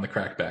the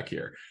crackback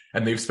here,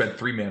 and they've spent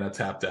 3 mana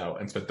tapped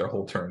out and spent their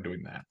whole turn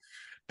doing that.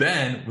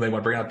 Then when they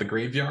want to bring out the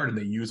graveyard and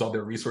they use all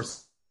their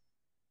resources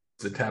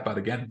to tap out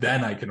again,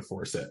 then I can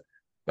force it.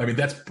 I mean,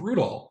 that's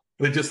brutal.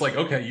 They're just like,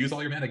 okay, use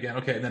all your mana again,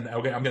 okay, and then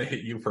I'm going to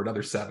hit you for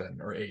another 7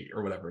 or 8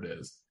 or whatever it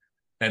is,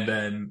 and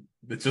then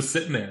it's just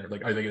sitting there.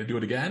 Like, are they going to do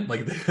it again?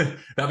 Like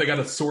now they got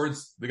a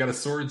swords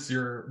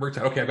your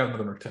Murktide. Okay, I've got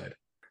another Murktide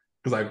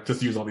because I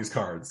just use all these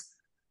cards.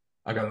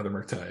 I got another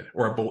Murktide,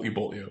 or a bolt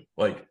you.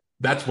 Like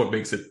that's what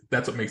makes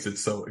it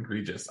so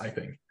egregious, I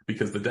think,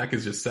 because the deck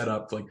is just set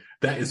up like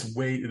that is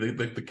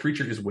the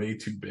creature is way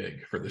too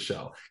big for the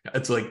shell.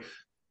 It's like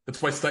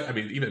that's why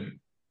even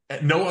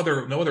no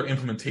other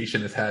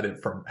implementation has had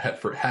it for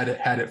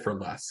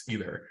less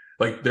either.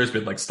 Like there's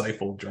been like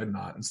Stifle,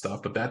 Dreadnought and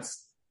stuff, but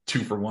that's 2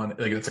 for 1.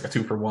 Like it's like a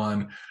 2 for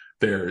 1.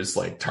 There's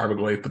like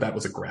Tarmogoyf, but that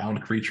was a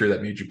ground creature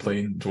that made you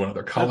play into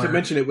another color. Not to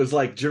mention, it was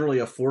like generally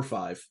a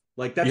 4/5.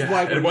 Like that's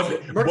why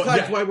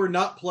why we're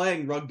not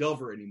playing Rug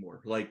Delver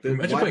anymore. Like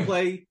why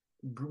play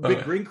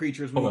big green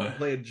creatures when we can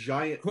play a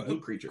giant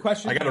blue creature?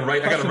 I gotta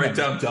write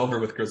down Delver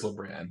with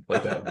Griselbrand.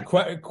 Like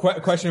that.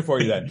 Question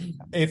for you then: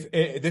 if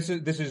this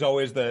is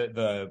always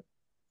the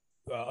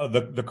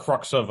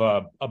crux of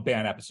a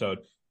ban episode.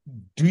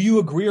 Do you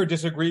agree or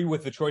disagree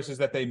with the choices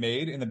that they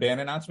made in the ban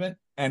announcement?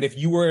 And if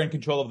you were in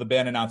control of the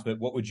ban announcement,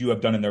 what would you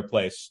have done in their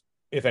place,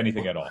 if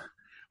anything at all?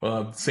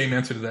 Well, same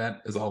answer to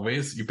that as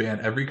always. You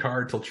ban every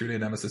card till True Name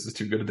Nemesis is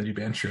too good, and then you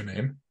ban True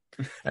Name.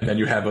 And then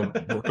you have a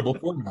workable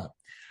format.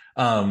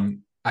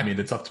 I mean,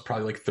 it's up to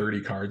probably like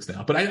 30 cards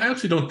now. But I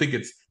actually don't think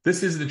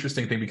this is an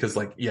interesting thing because,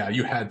 like, yeah,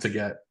 you had to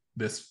get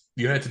this.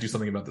 You had to do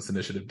something about this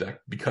initiative deck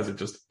because it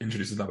just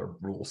introduces another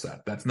rule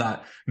set.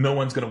 No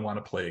one's going to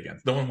want to play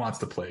against. No one wants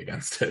to play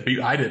against it.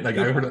 I didn't. Like,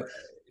 I heard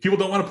people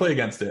don't want to play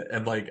against it.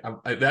 And like,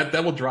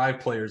 that will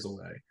drive players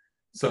away.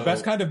 So the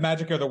best kind of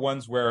Magic are the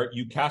ones where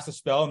you cast a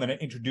spell and then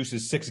it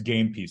introduces 6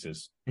 game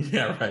pieces.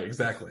 Yeah, right.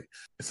 Exactly.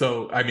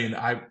 So, I mean,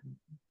 that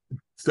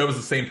was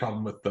the same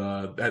problem with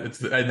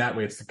in that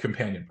way, it's the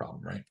companion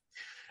problem, right?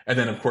 And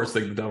then, of course,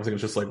 like, the Devil thing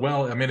was just like,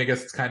 well, I mean, I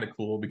guess it's kind of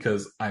cool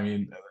because, I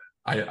mean,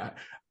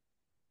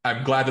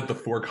 I'm glad that the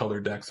 4-color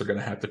decks are going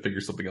to have to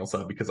figure something else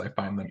out because I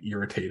find them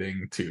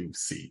irritating to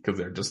see because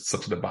they're just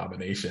such an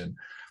abomination.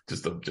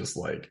 Just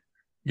like,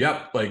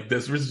 yep, like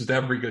this was just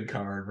every good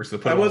card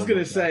versus. I was going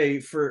to say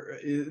for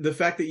the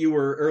fact that you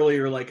were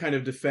earlier like kind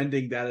of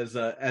defending that as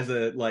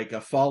a like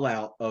a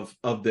fallout of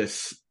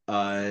this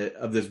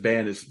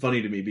ban is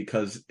funny to me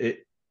because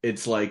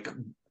it's like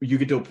you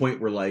get to a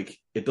point where like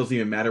it doesn't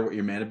even matter what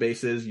your mana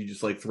base is. You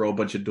just like throw a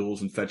bunch of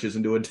duels and fetches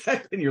into a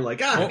deck, and you're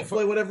like, I can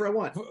play whatever I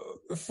want.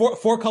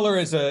 4-color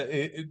is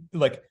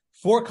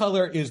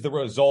 4-color is the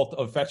result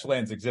of fetch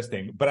lands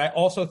existing. But I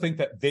also think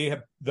that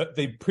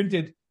they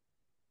printed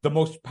the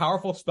most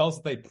powerful spells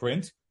that they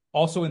print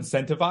also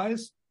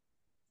incentivize,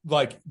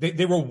 like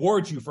they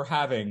reward you for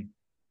having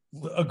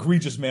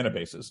egregious mana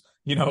bases.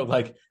 You know,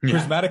 like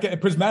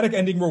prismatic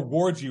ending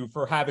rewards you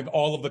for having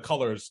all of the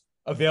colors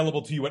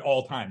available to you at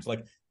all times.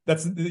 Like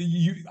that's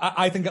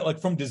I think that like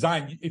from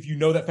design, if you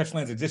know that fetch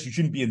lands exist, you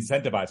shouldn't be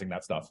incentivizing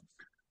that stuff.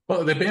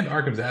 Well, they banned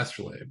Arcum's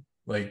Astrolabe.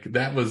 Like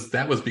that was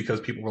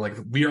because people were like,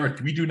 we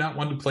do not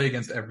want to play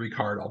against every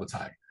card all the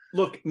time.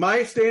 Look,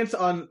 my stance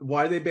on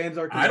why they banned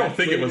Arcum's I don't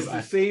think it was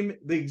the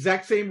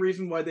exact same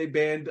reason why they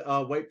banned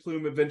White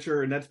Plume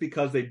Adventure, and that's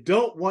because they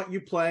don't want you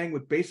playing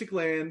with basic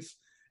lands,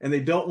 and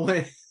they don't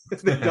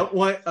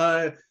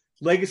want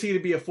Legacy to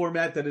be a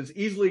format that is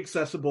easily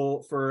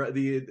accessible for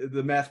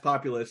the mass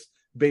populace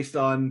based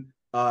on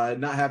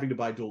not having to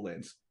buy dual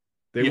lands.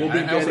 They will be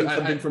banning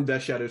something from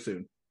Death Shadow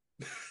soon.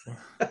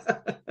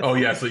 Oh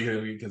yeah, so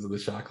because of the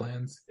shock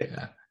lands,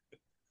 yeah.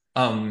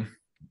 But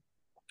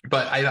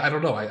I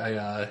don't know.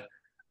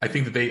 I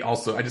think that they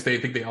also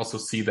think they also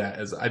see that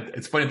as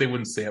it's funny they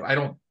wouldn't say it. I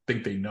don't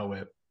think they know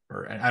it,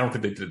 and I don't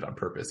think they did it on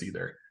purpose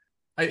either.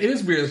 It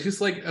is weird. It's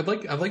just like I'd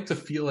like to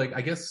feel like,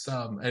 I guess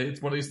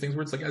it's one of these things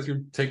where it's like as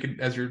you're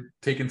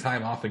taking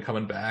time off and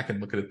coming back and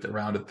looking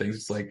around at things,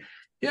 it's like,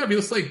 yeah, I mean,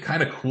 it's like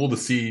kind of cool to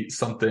see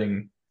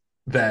something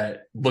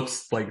that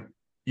looks like,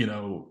 you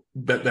know,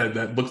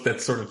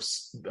 that sort of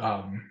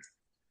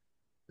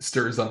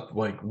stirs up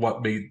like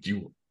what made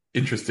you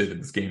interested in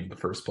this game in the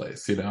first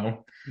place, you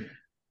know? Yeah.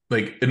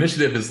 Like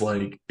Initiative is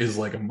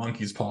like a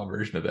monkey's paw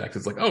version of that.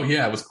 It's like, oh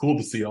yeah, it was cool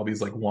to see all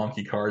these like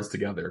wonky cards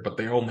together, but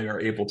they only are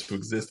able to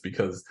exist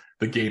because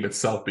the game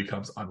itself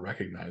becomes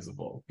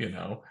unrecognizable, you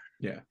know?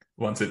 Yeah.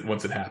 Once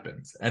it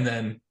happens. And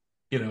then,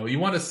 you know, you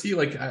want to see,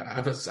 like,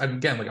 I was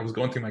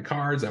going through my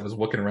cards, I was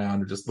looking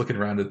around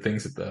at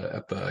things at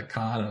the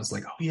con, and I was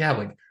like, oh yeah,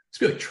 like it's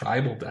be like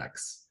tribal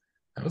decks.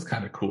 That was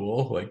kind of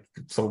cool. Like,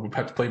 so we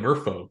have to play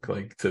Merfolk,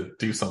 like to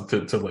do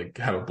something to like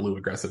have a blue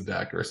aggressive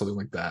deck or something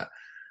like that.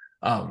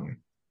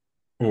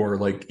 Or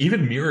like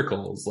even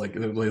Miracles, like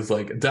it was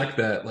like a deck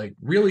that like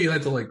really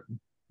had to like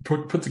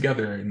put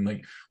together, and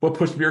like what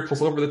pushed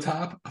Miracles over the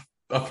top?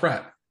 A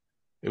threat.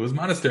 It was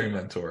Monastery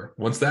Mentor.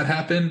 Once that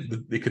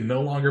happened, it could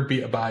no longer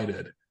be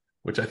abided,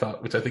 which I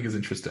think is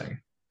interesting.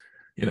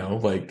 You know,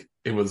 like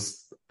it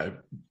was, I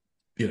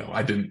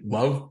didn't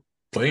love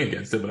playing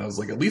against it, but I was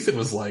like, at least it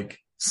was like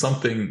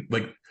something,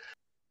 like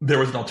there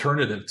was an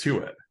alternative to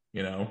it,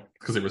 you know,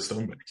 because it was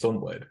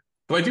Stoneblade.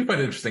 Though I do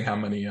find it interesting how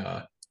many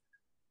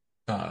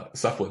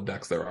Cephalid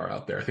decks there are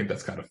out there. I think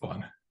that's kind of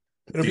fun.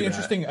 It'll be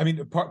interesting. I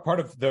mean, part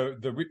of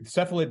the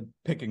Cephalid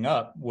picking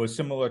up was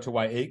similar to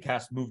why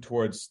 8cast moved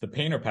towards the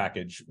Painter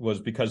package, was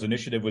because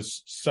Initiative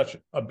was such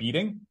a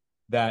beating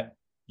that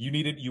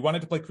you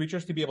wanted to play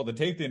creatures to be able to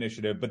take the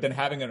initiative, but then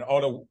having an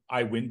auto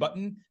I win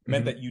button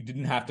meant that you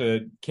didn't have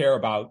to care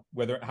about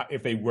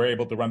if they were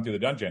able to run through the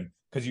dungeon,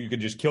 because you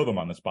could just kill them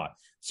on the spot.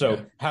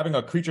 So having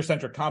a creature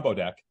centric combo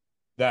deck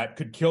that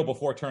could kill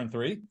before turn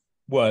 3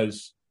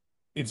 was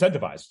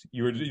incentivized.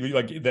 You were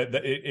like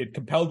it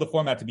compelled the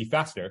format to be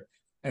faster,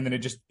 and then it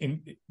just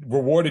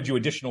rewarded you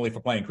additionally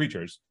for playing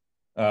creatures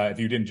if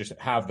you didn't just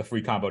have the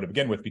free combo to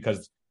begin with,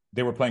 because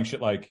they were playing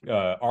shit like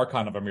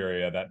Archon of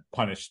Emeria that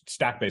punished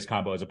stack-based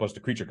combo as opposed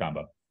to creature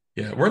combo.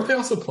 Yeah, weren't they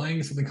also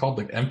playing something called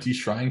like Empty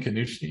Shrine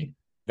Kanushi?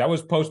 That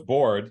was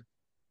post-board,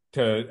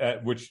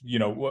 which, you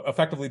know,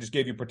 effectively just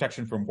gave you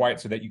protection from white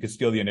so that you could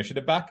steal the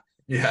initiative back.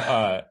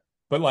 Yeah.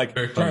 But like,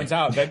 turns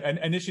out that an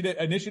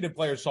initiative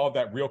players solved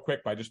that real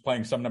quick by just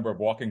playing some number of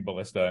Walking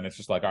Ballista, and it's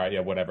just like, all right,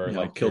 yeah, whatever.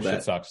 Like, kill that.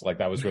 Shit sucks. Like,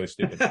 that was really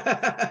stupid.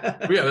 Yeah,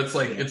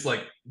 it's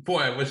like, boy,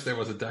 I wish there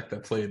was a deck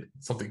that played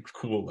something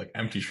cool like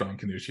Empty Shrine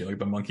Kanushi, like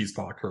the Monkey's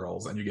Paw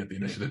Curls, and you get the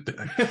initiative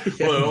deck.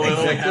 Well, it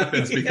only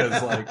happens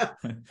because like,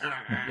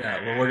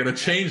 yeah, well, we're gonna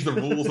change the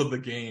rules of the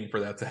game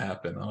for that to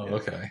happen. Oh,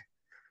 okay.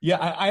 Yeah,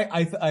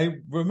 I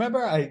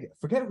remember, I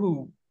forget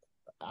who.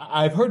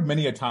 I've heard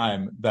many a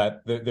time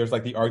that there's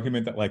like the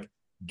argument that like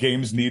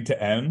games need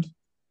to end,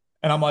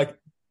 and I'm like,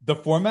 the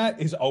format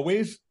is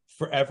always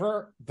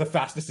forever the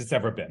fastest it's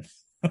ever been.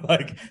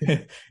 Like,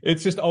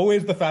 it's just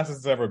always the fastest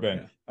it's ever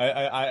been.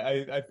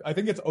 I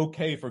think it's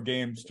okay for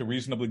games to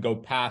reasonably go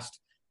past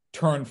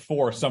turn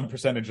 4 some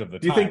percentage of the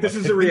time. Do you think this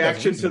is a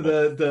reaction to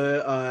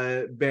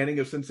the banning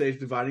of Sensei's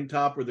Dividing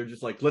Top, where they're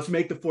just like, let's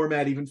make the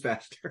format even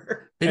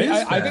faster?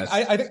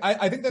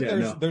 I think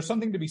that there's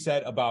something to be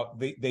said about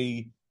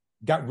they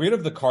got rid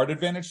of the card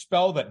advantage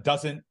spell that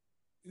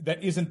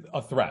isn't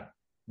a threat,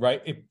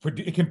 right?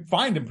 It can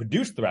find and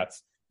produce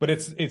threats, but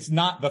it's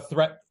not the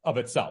threat of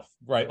itself,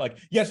 right? Like,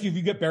 yes, you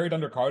get buried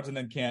under cards and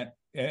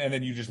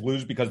then you just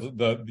lose because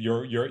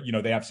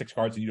they have 6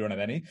 cards and you don't have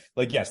any.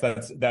 Like, yes,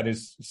 that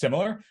is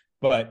similar,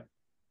 but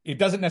it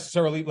doesn't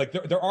necessarily, like,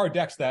 there are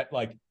decks that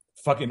like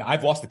fucking,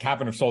 I've lost the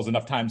Cavern of Souls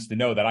enough times to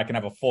know that I can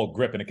have a full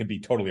grip and it can be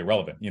totally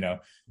irrelevant, you know?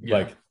 Yeah.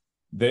 Like,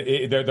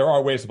 there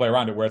are ways to play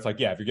around it where it's like,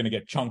 yeah, if you're going to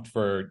get chunked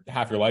for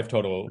half your life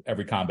total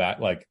every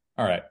combat, like,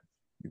 all right,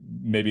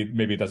 maybe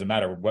it doesn't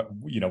matter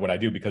what I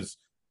do, because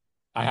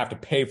I have to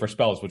pay for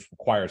spells, which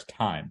requires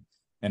time.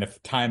 And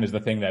if time is the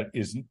thing that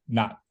is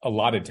not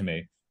allotted to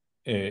me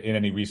in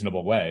any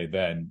reasonable way,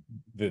 then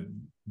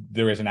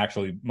there isn't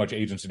actually much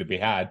agency to be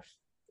had,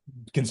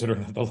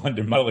 considering that the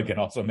London Mulligan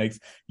also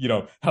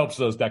helps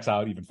those decks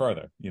out even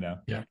further, you know?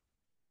 Yeah.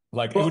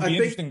 Like, it would be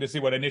interesting to see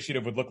what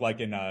Initiative would look like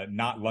in a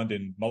not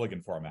London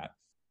Mulligan format.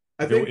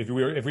 If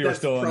we were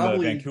still in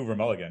the Vancouver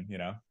Mulligan, you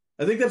know.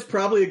 I think that's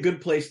probably a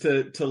good place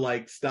to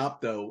like stop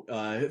though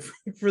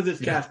for this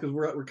cast, because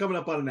we're coming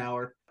up on an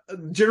hour.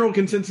 General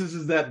consensus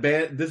is that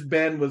this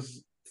ban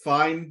was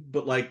fine,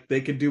 but like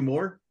they could do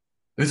more.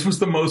 This was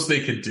the most they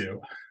could do.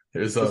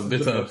 There's a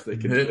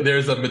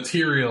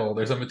material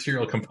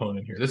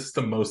component here. This is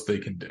the most they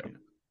can do,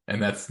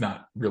 and that's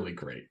not really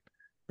great.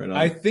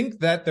 I think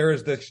that there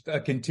is a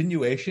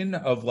continuation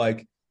of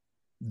like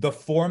the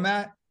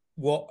format.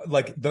 Well,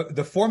 like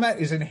the format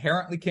is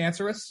inherently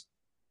cancerous,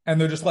 and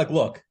they're just like,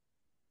 look,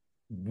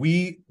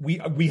 we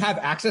have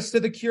access to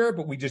the cure,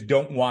 but we just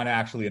don't want to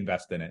actually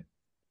invest in it.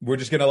 We're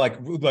just gonna like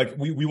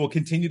we will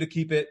continue to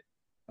keep it,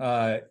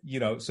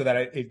 so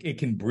that it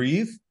can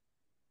breathe,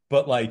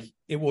 but like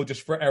it will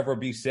just forever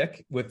be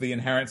sick with the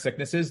inherent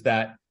sicknesses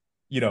that,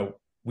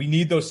 we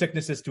need those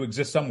sicknesses to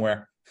exist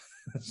somewhere.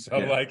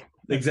 So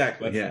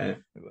exactly.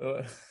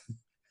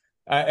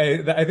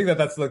 I think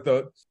that's like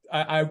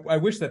I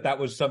wish that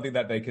was something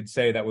that they could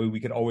say, that way we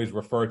could always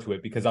refer to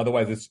it, because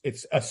otherwise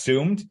it's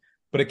assumed,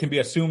 but it can be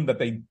assumed that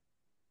they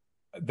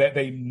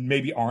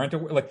maybe aren't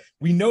aware. Like,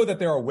 we know that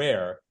they're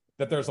aware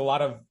that there's a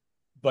lot of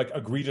like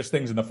egregious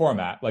things in the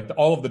format. Like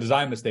all of the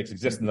design mistakes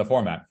exist in the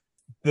format.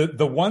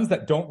 The ones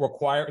that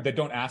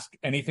don't ask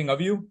anything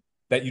of you,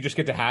 that you just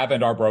get to have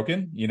and are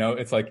broken,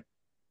 it's like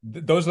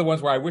those are the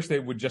ones where I wish they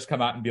would just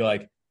come out and be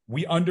like,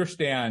 we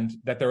understand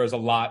that there is a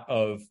lot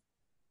of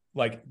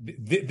like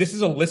this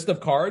is a list of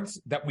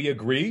cards that we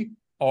agree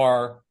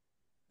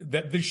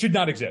that they should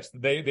not exist.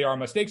 They are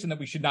mistakes, and that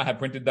we should not have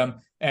printed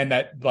them, and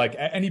that like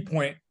at any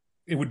point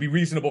it would be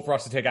reasonable for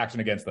us to take action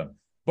against them.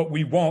 But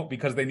we won't,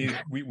 because they need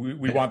we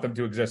want them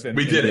to exist. And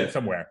we did it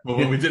somewhere.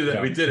 Well, we did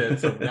it. We did it.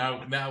 So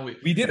now we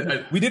did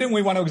it. We did it. And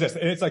we want to exist.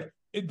 And it's like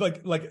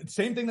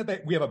same thing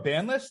that we have a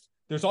ban list.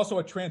 There's also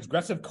a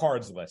transgressive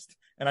cards list,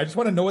 and I just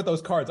want to know what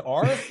those cards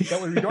are.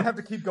 That way we don't have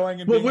to keep going.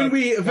 And well, when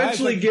we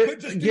eventually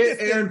get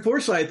Aaron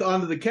Forsyth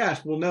onto the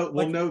cast, we'll know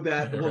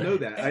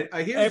that.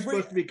 I hear he's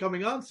supposed to be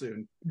coming on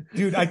soon.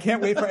 Dude, I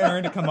can't wait for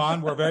Aaron to come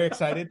on. We're very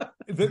excited.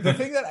 The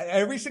thing that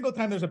every single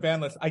time there's a ban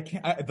list,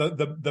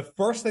 the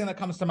first thing that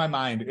comes to my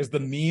mind is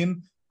the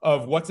meme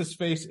of what's his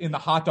face in the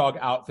hot dog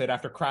outfit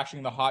after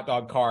crashing the hot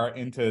dog car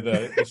into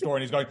the store,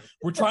 and he's going,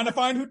 "We're trying to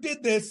find who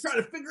did this.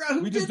 Trying to figure out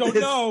who we just don't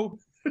know.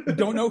 We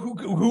don't know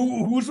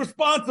who's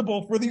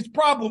responsible for these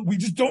problems. We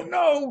just don't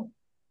know."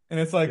 And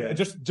it's like,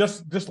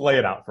 just lay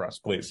it out for us,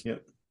 please. Yeah.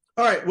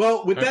 All right.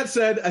 Well, with that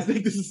said, I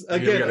think this is a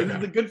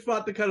good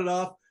spot to cut it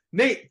off.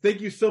 Nate,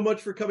 thank you so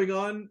much for coming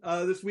on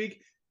this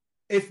week.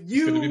 Good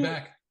to be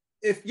back.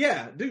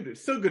 Dude,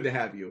 it's so good to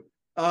have you.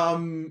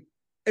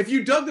 If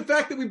you dug the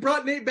fact that we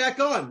brought Nate back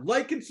on,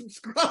 like and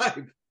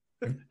subscribe.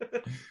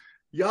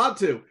 You ought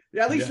to.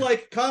 Yeah, at least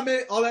like,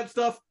 comment, all that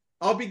stuff.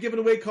 I'll be giving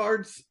away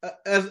cards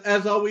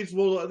as always.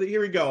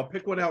 Here we go. I'll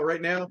pick one out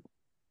right now.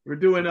 We're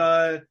doing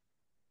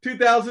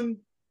 2000.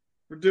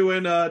 We're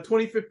doing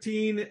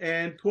 2015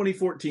 and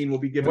 2014. We'll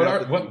be giving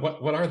out.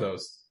 What are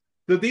those?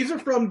 So these are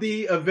from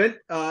the event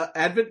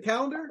advent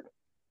calendar.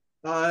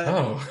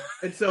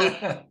 And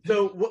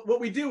so what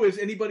we do is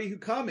anybody who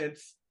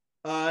comments,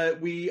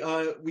 we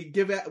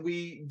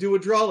do a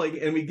drawing,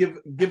 and we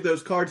give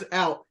those cards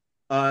out,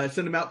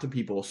 send them out to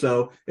people.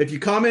 So if you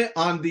comment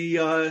on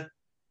this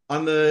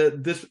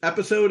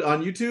episode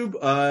on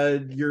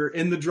YouTube, you're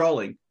in the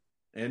drawing.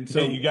 And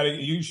so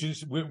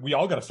we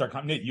all gotta start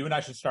commenting. You and I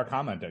should start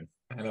commenting.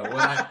 I know.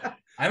 Well,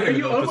 I don't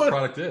even know what this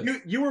product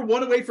is. You were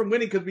one away from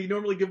winning, because we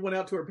normally give one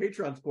out to our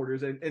Patreon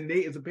supporters, and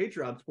Nate is a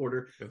Patreon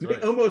supporter. That's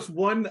right. Almost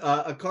won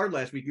a card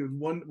last week. He was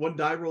one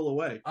die roll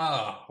away.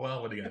 Oh,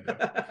 well, what are you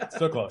gonna do?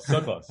 So close.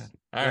 All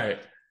right.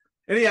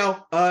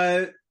 Anyhow,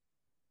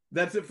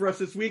 that's it for us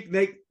this week.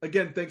 Nate,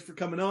 again, thanks for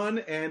coming on,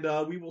 and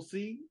we will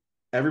see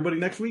everybody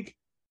next week.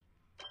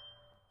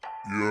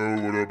 Yo,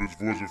 what up? It's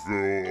Voice of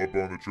Phil up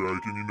on the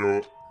track,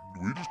 and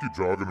we just keep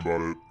talking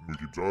about it. We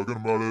keep talking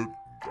about it.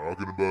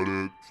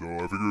 So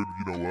I figured,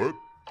 you know what?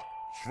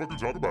 Let's fucking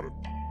talk about it.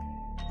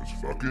 Let's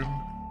fucking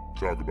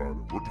talk about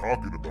it. We're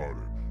talking about it.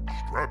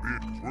 Strap in,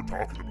 because we're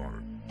talking about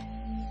it.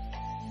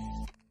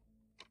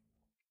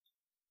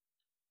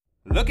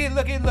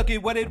 Looky,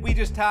 what did we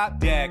just top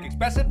deck?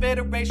 Expressive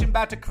iteration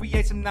about to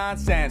create some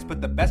nonsense.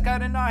 Put the best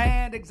card in our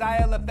hand,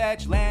 exile a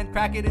fetch, land,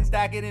 crack it and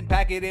stack it and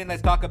pack it in.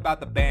 Let's talk about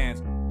the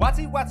bands.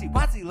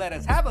 Watsy, let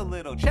us have a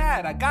little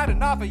chat. I got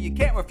an offer you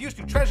can't refuse,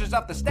 2 treasures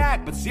off the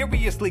stack. But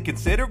seriously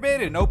consider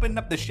it and open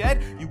up the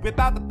shed. You whip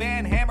out the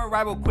band hammer,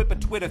 I will quip a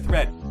Twitter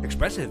thread.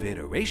 Expressive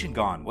iteration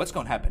gone, what's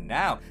gonna happen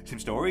now? Same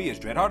story as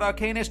Dreadheart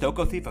Arcanist,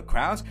 Oko Thief of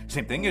Crowns.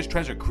 Same thing as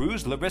Treasure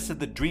Cruise, Larissa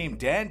the Dream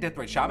Den,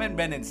 Deathrite Shaman,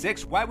 Ren and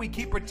 6. Why we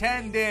keep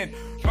pretending?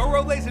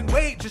 Uro lays in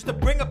wait just to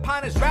bring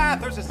upon his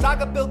wrath. There's a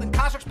saga building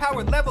constructs,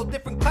 power level,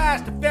 different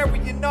class.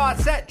 Teferi Gnaw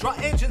set, draw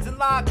engines and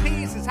log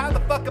pieces. How the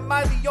fuck am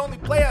I the only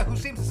player who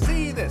seems to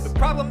see this? The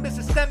problem is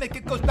systemic,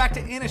 it goes back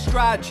to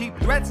Innistrad. Cheap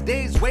threats,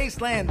 days,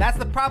 wasteland, that's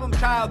the problem,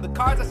 child. The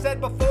cards I said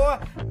before,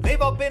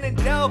 they've all been in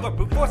Delver.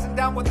 Brute forcing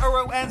down with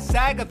Uro and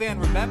Sagavan,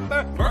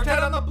 remember? Burnt head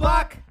on the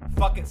block?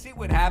 Fuck it, see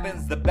what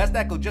happens. The best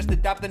deck will just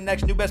adopt the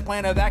next new best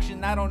plan of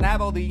action. I don't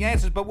have all the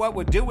answers, but what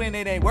we're doing,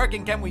 it ain't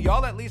working. Can we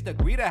all at least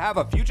agree to have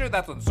a future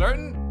that's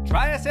uncertain?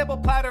 Try a sample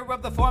platter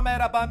of the format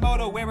up on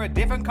Moto, where a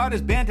different card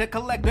is banned to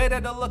collect data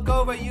to look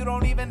over. You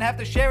don't even have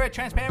to share it,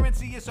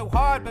 transparency is so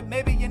hard. But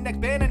maybe your next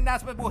ban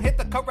announcement will hit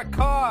the correct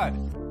card.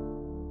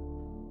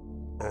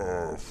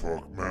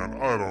 Fuck, man,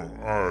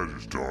 I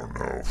just don't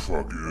know.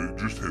 Fuck it,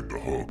 just hit the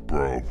hook,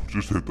 bro.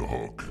 Just hit the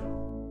hook.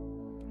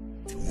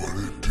 What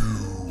it do?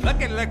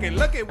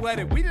 Look at what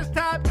it. We just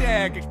top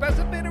deck.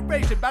 Expressive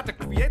iteration, about to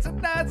create some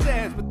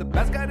nonsense with the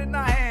best gun in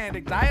our hand.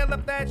 Exile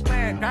up that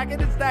land. Crack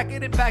it and stack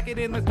it and pack it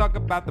in. Let's talk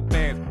about the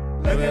bands.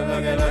 Look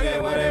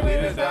at what it. We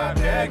just top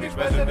deck.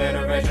 Expressive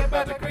iteration,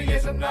 about to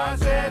create some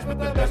nonsense with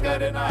the best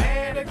gun in our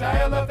hand.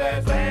 Exile up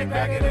that land.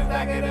 Crack it and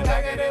stack it and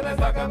pack it in. Let's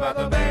talk about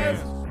the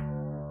bands.